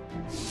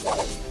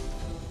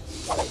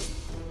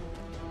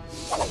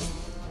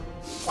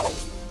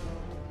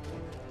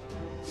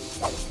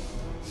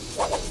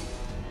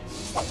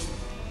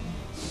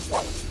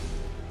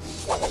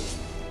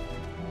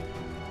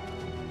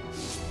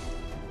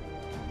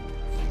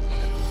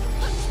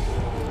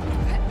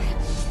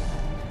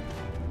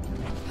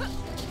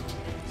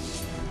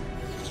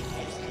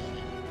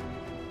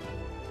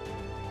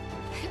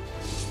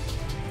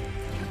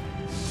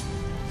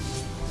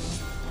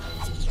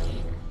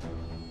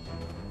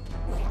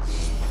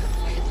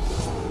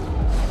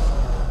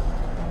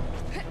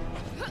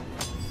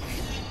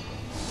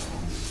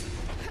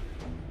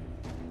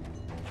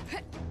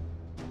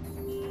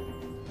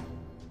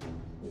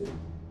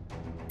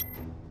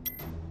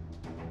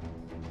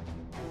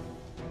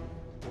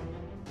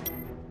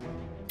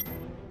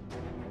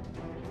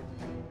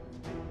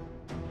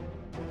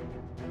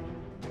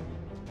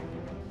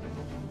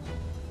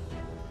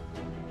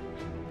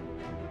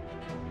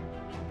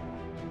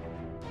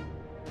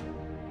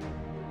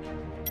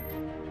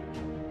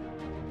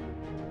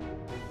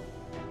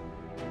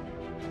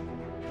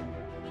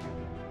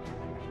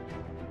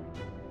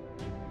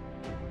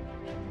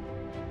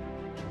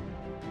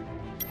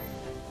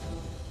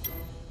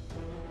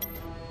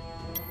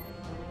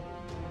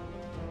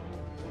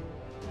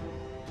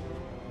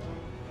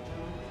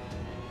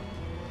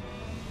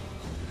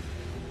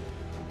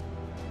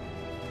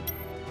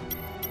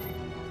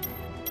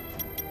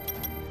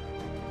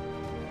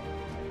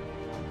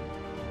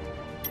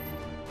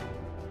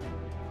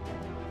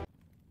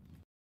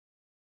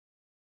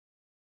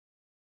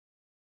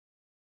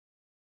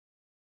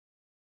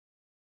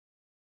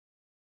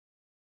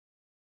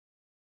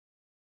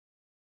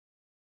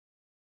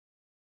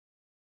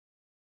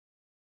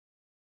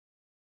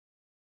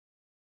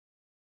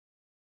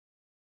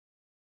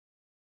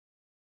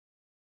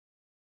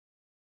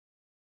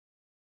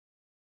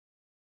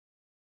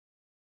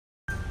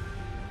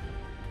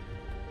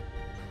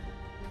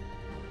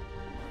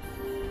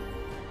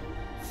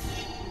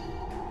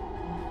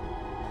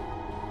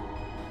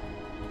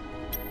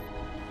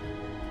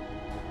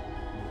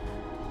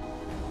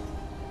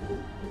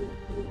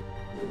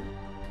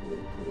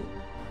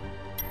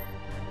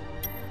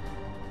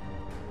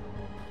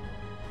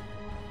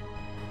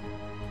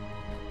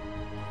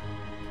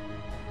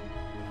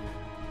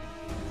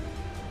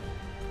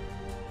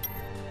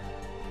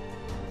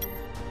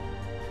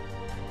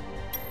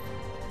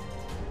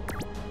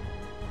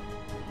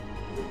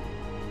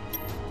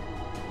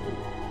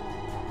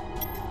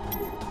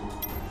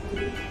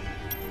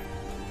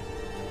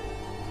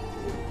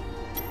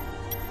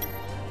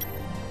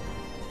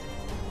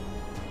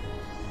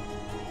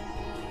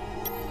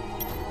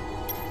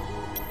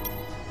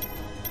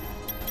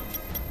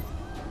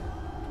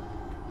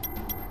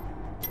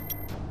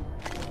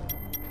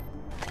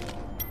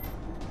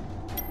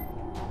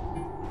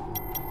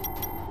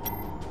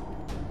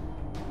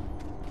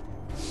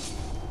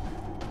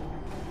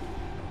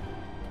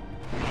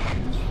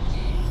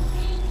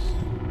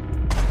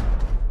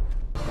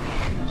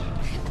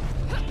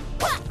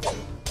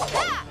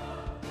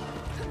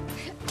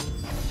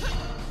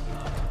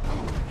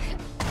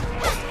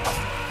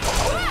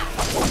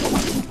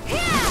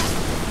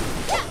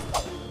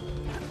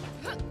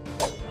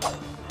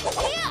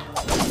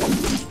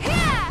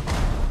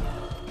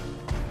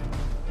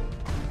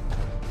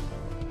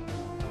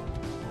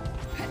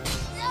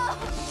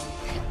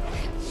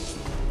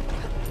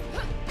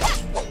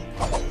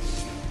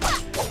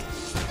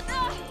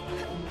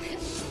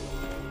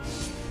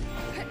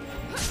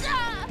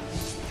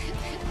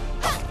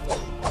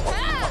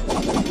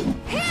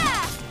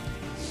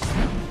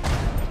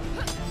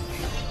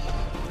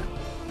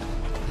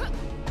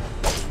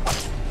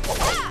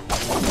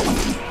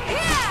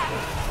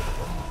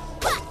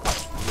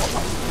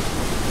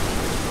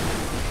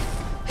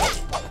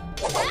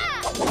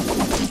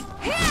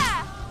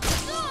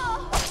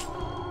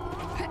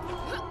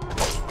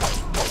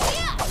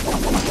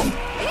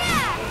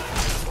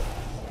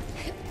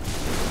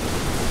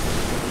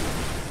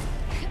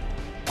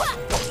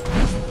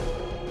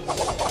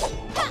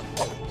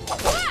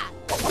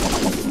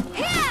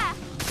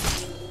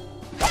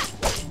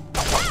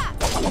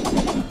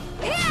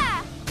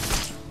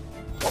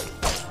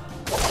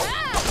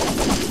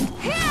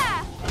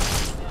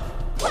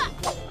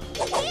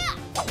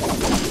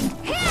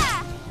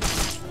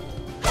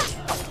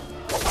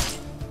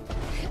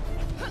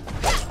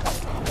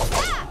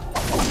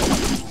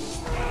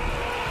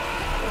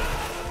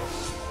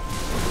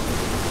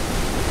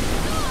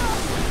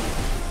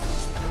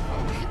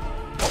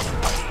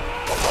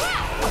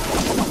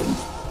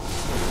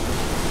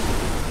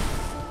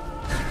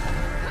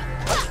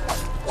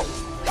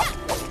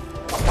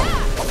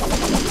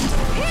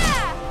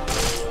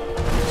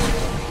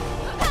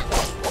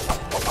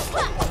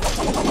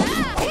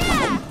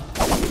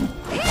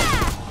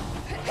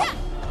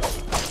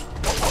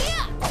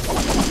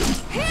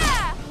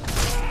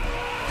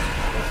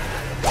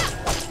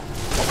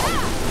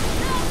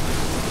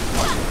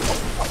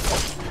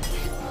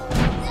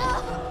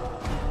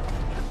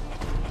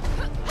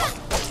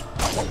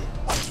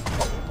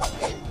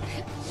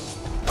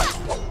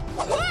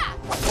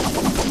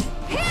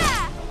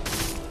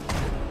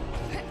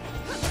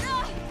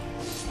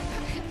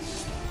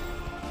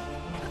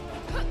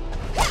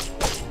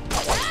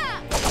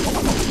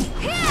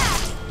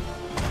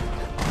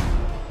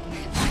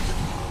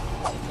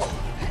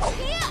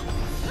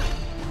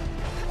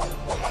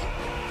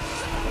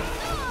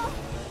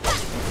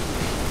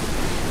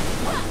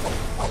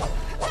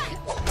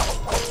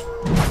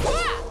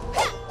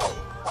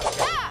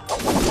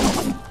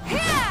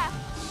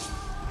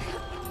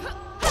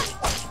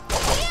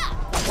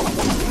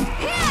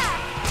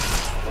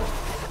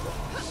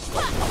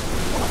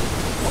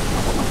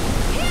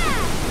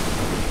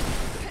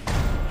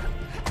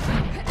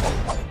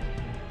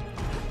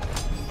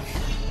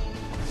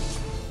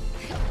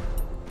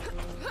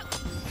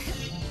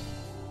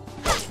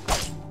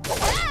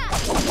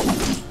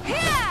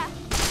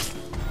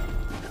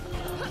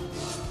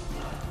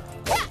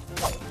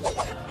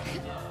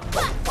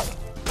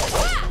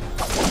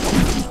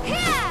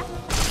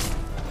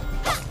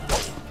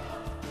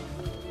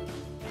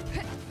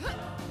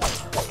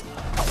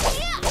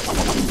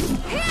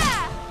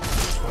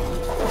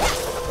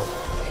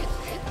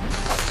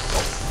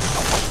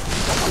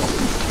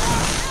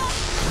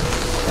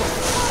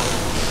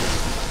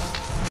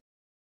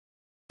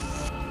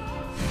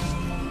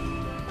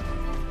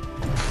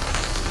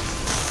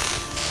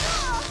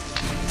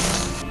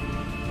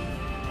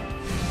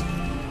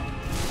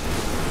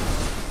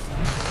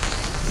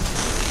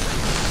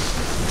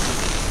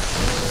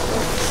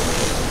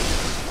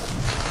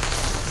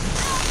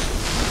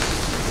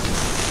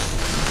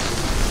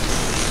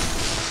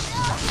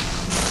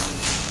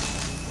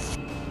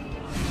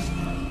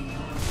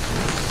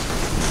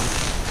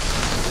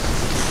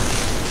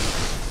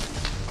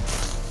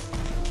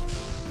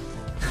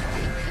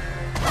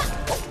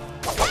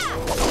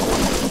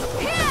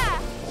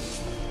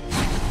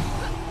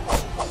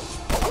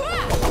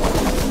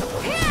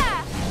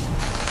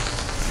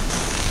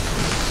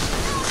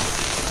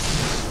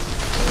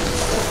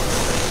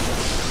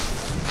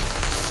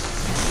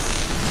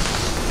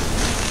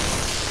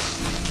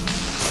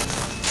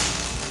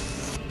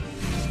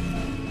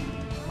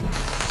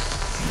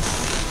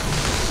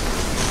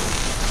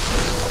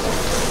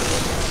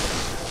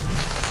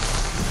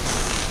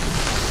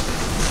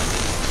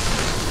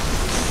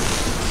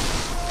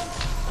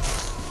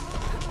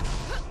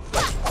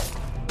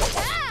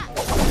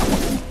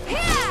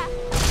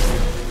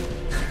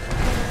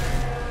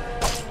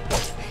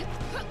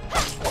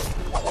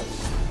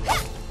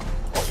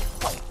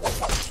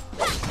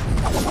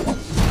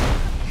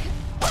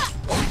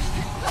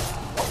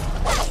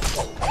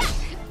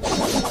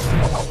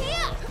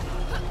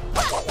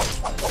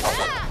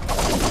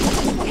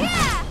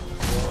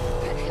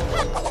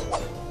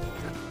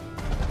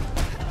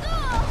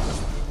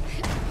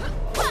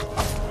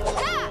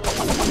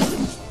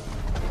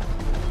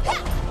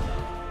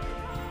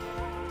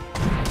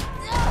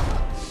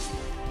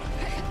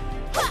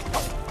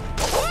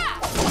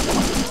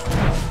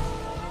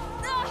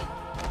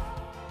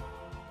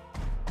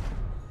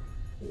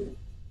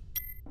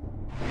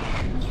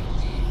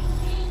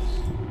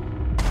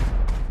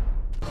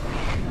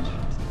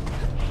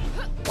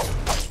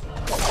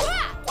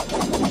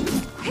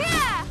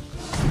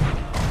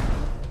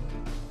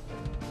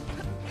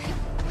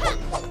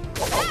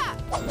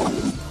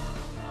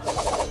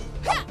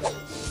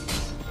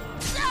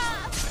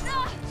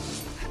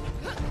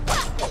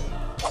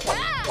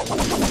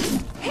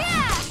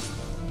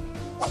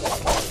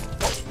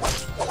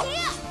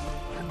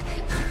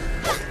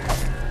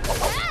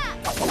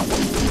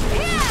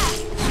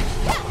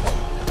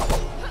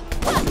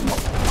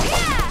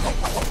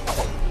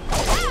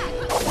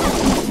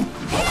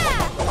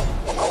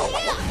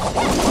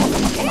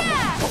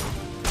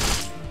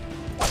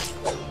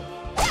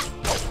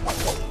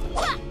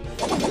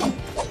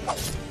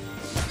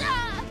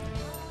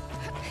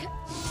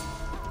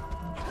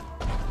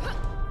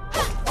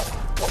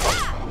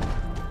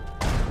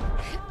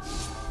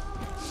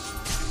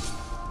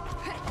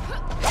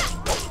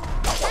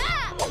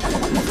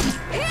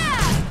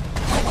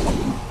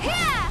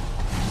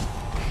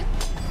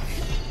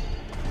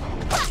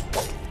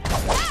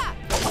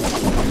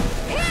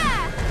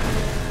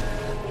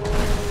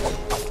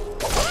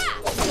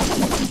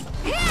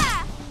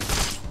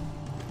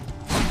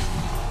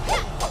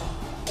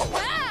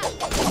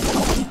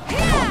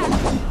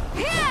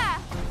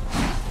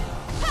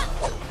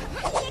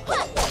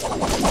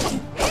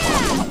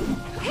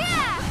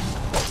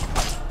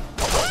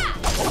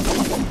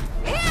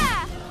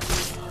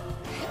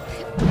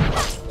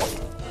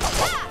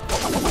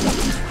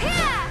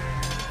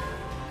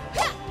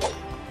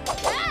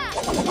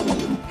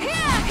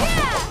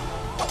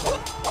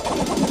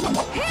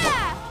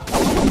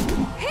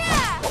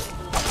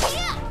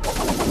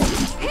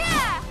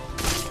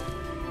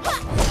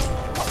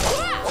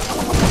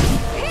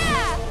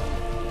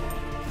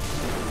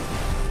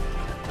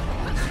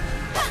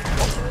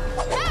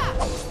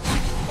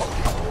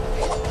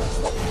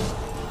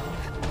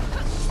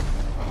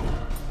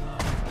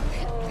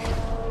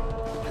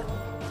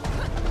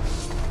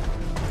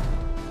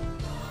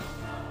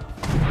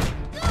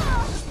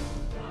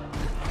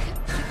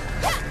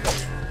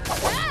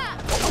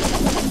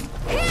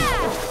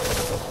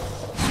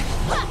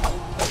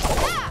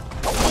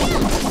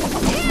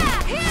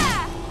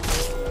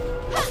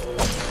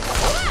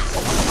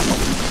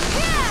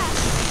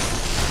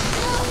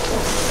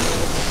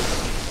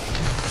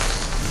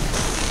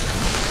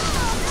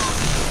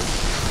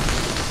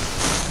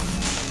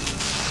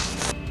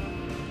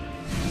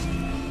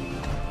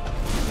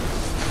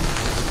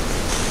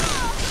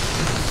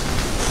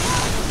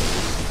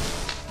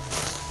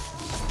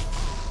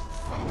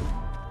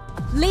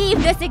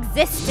 this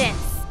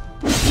existence!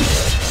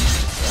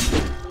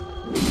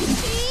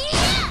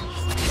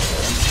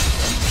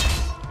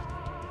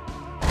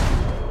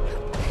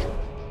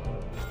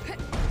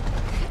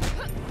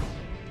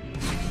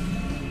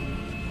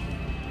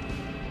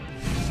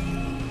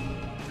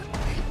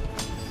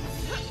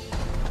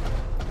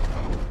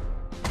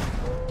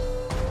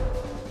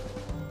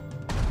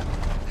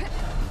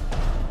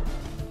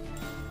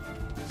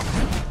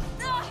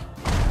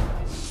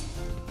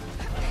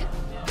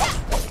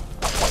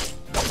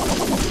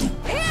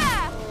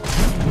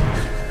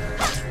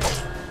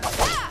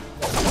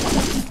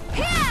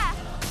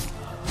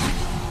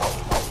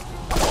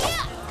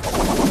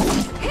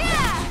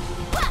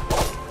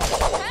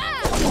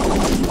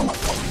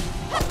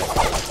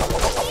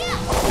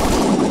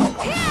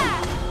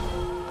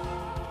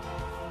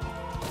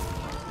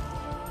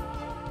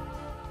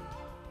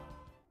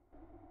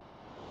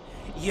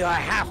 Your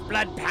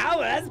half-blood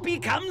power has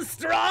become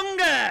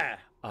stronger!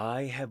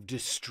 I have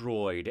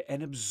destroyed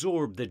and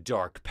absorbed the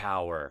dark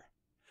power.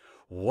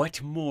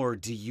 What more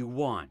do you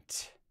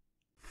want?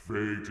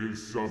 Fate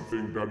is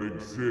something that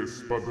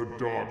exists, but the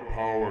dark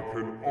power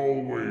can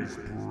always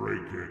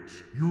break it.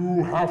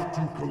 You have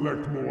to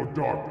collect more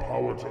dark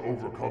power to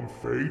overcome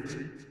fate?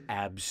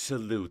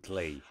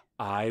 Absolutely.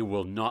 I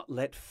will not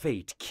let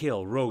fate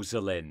kill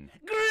Rosalind.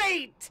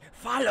 Great!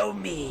 Follow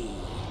me!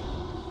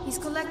 He's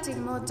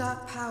collecting more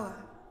dark power.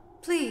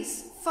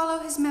 Please, follow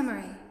his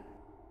memory.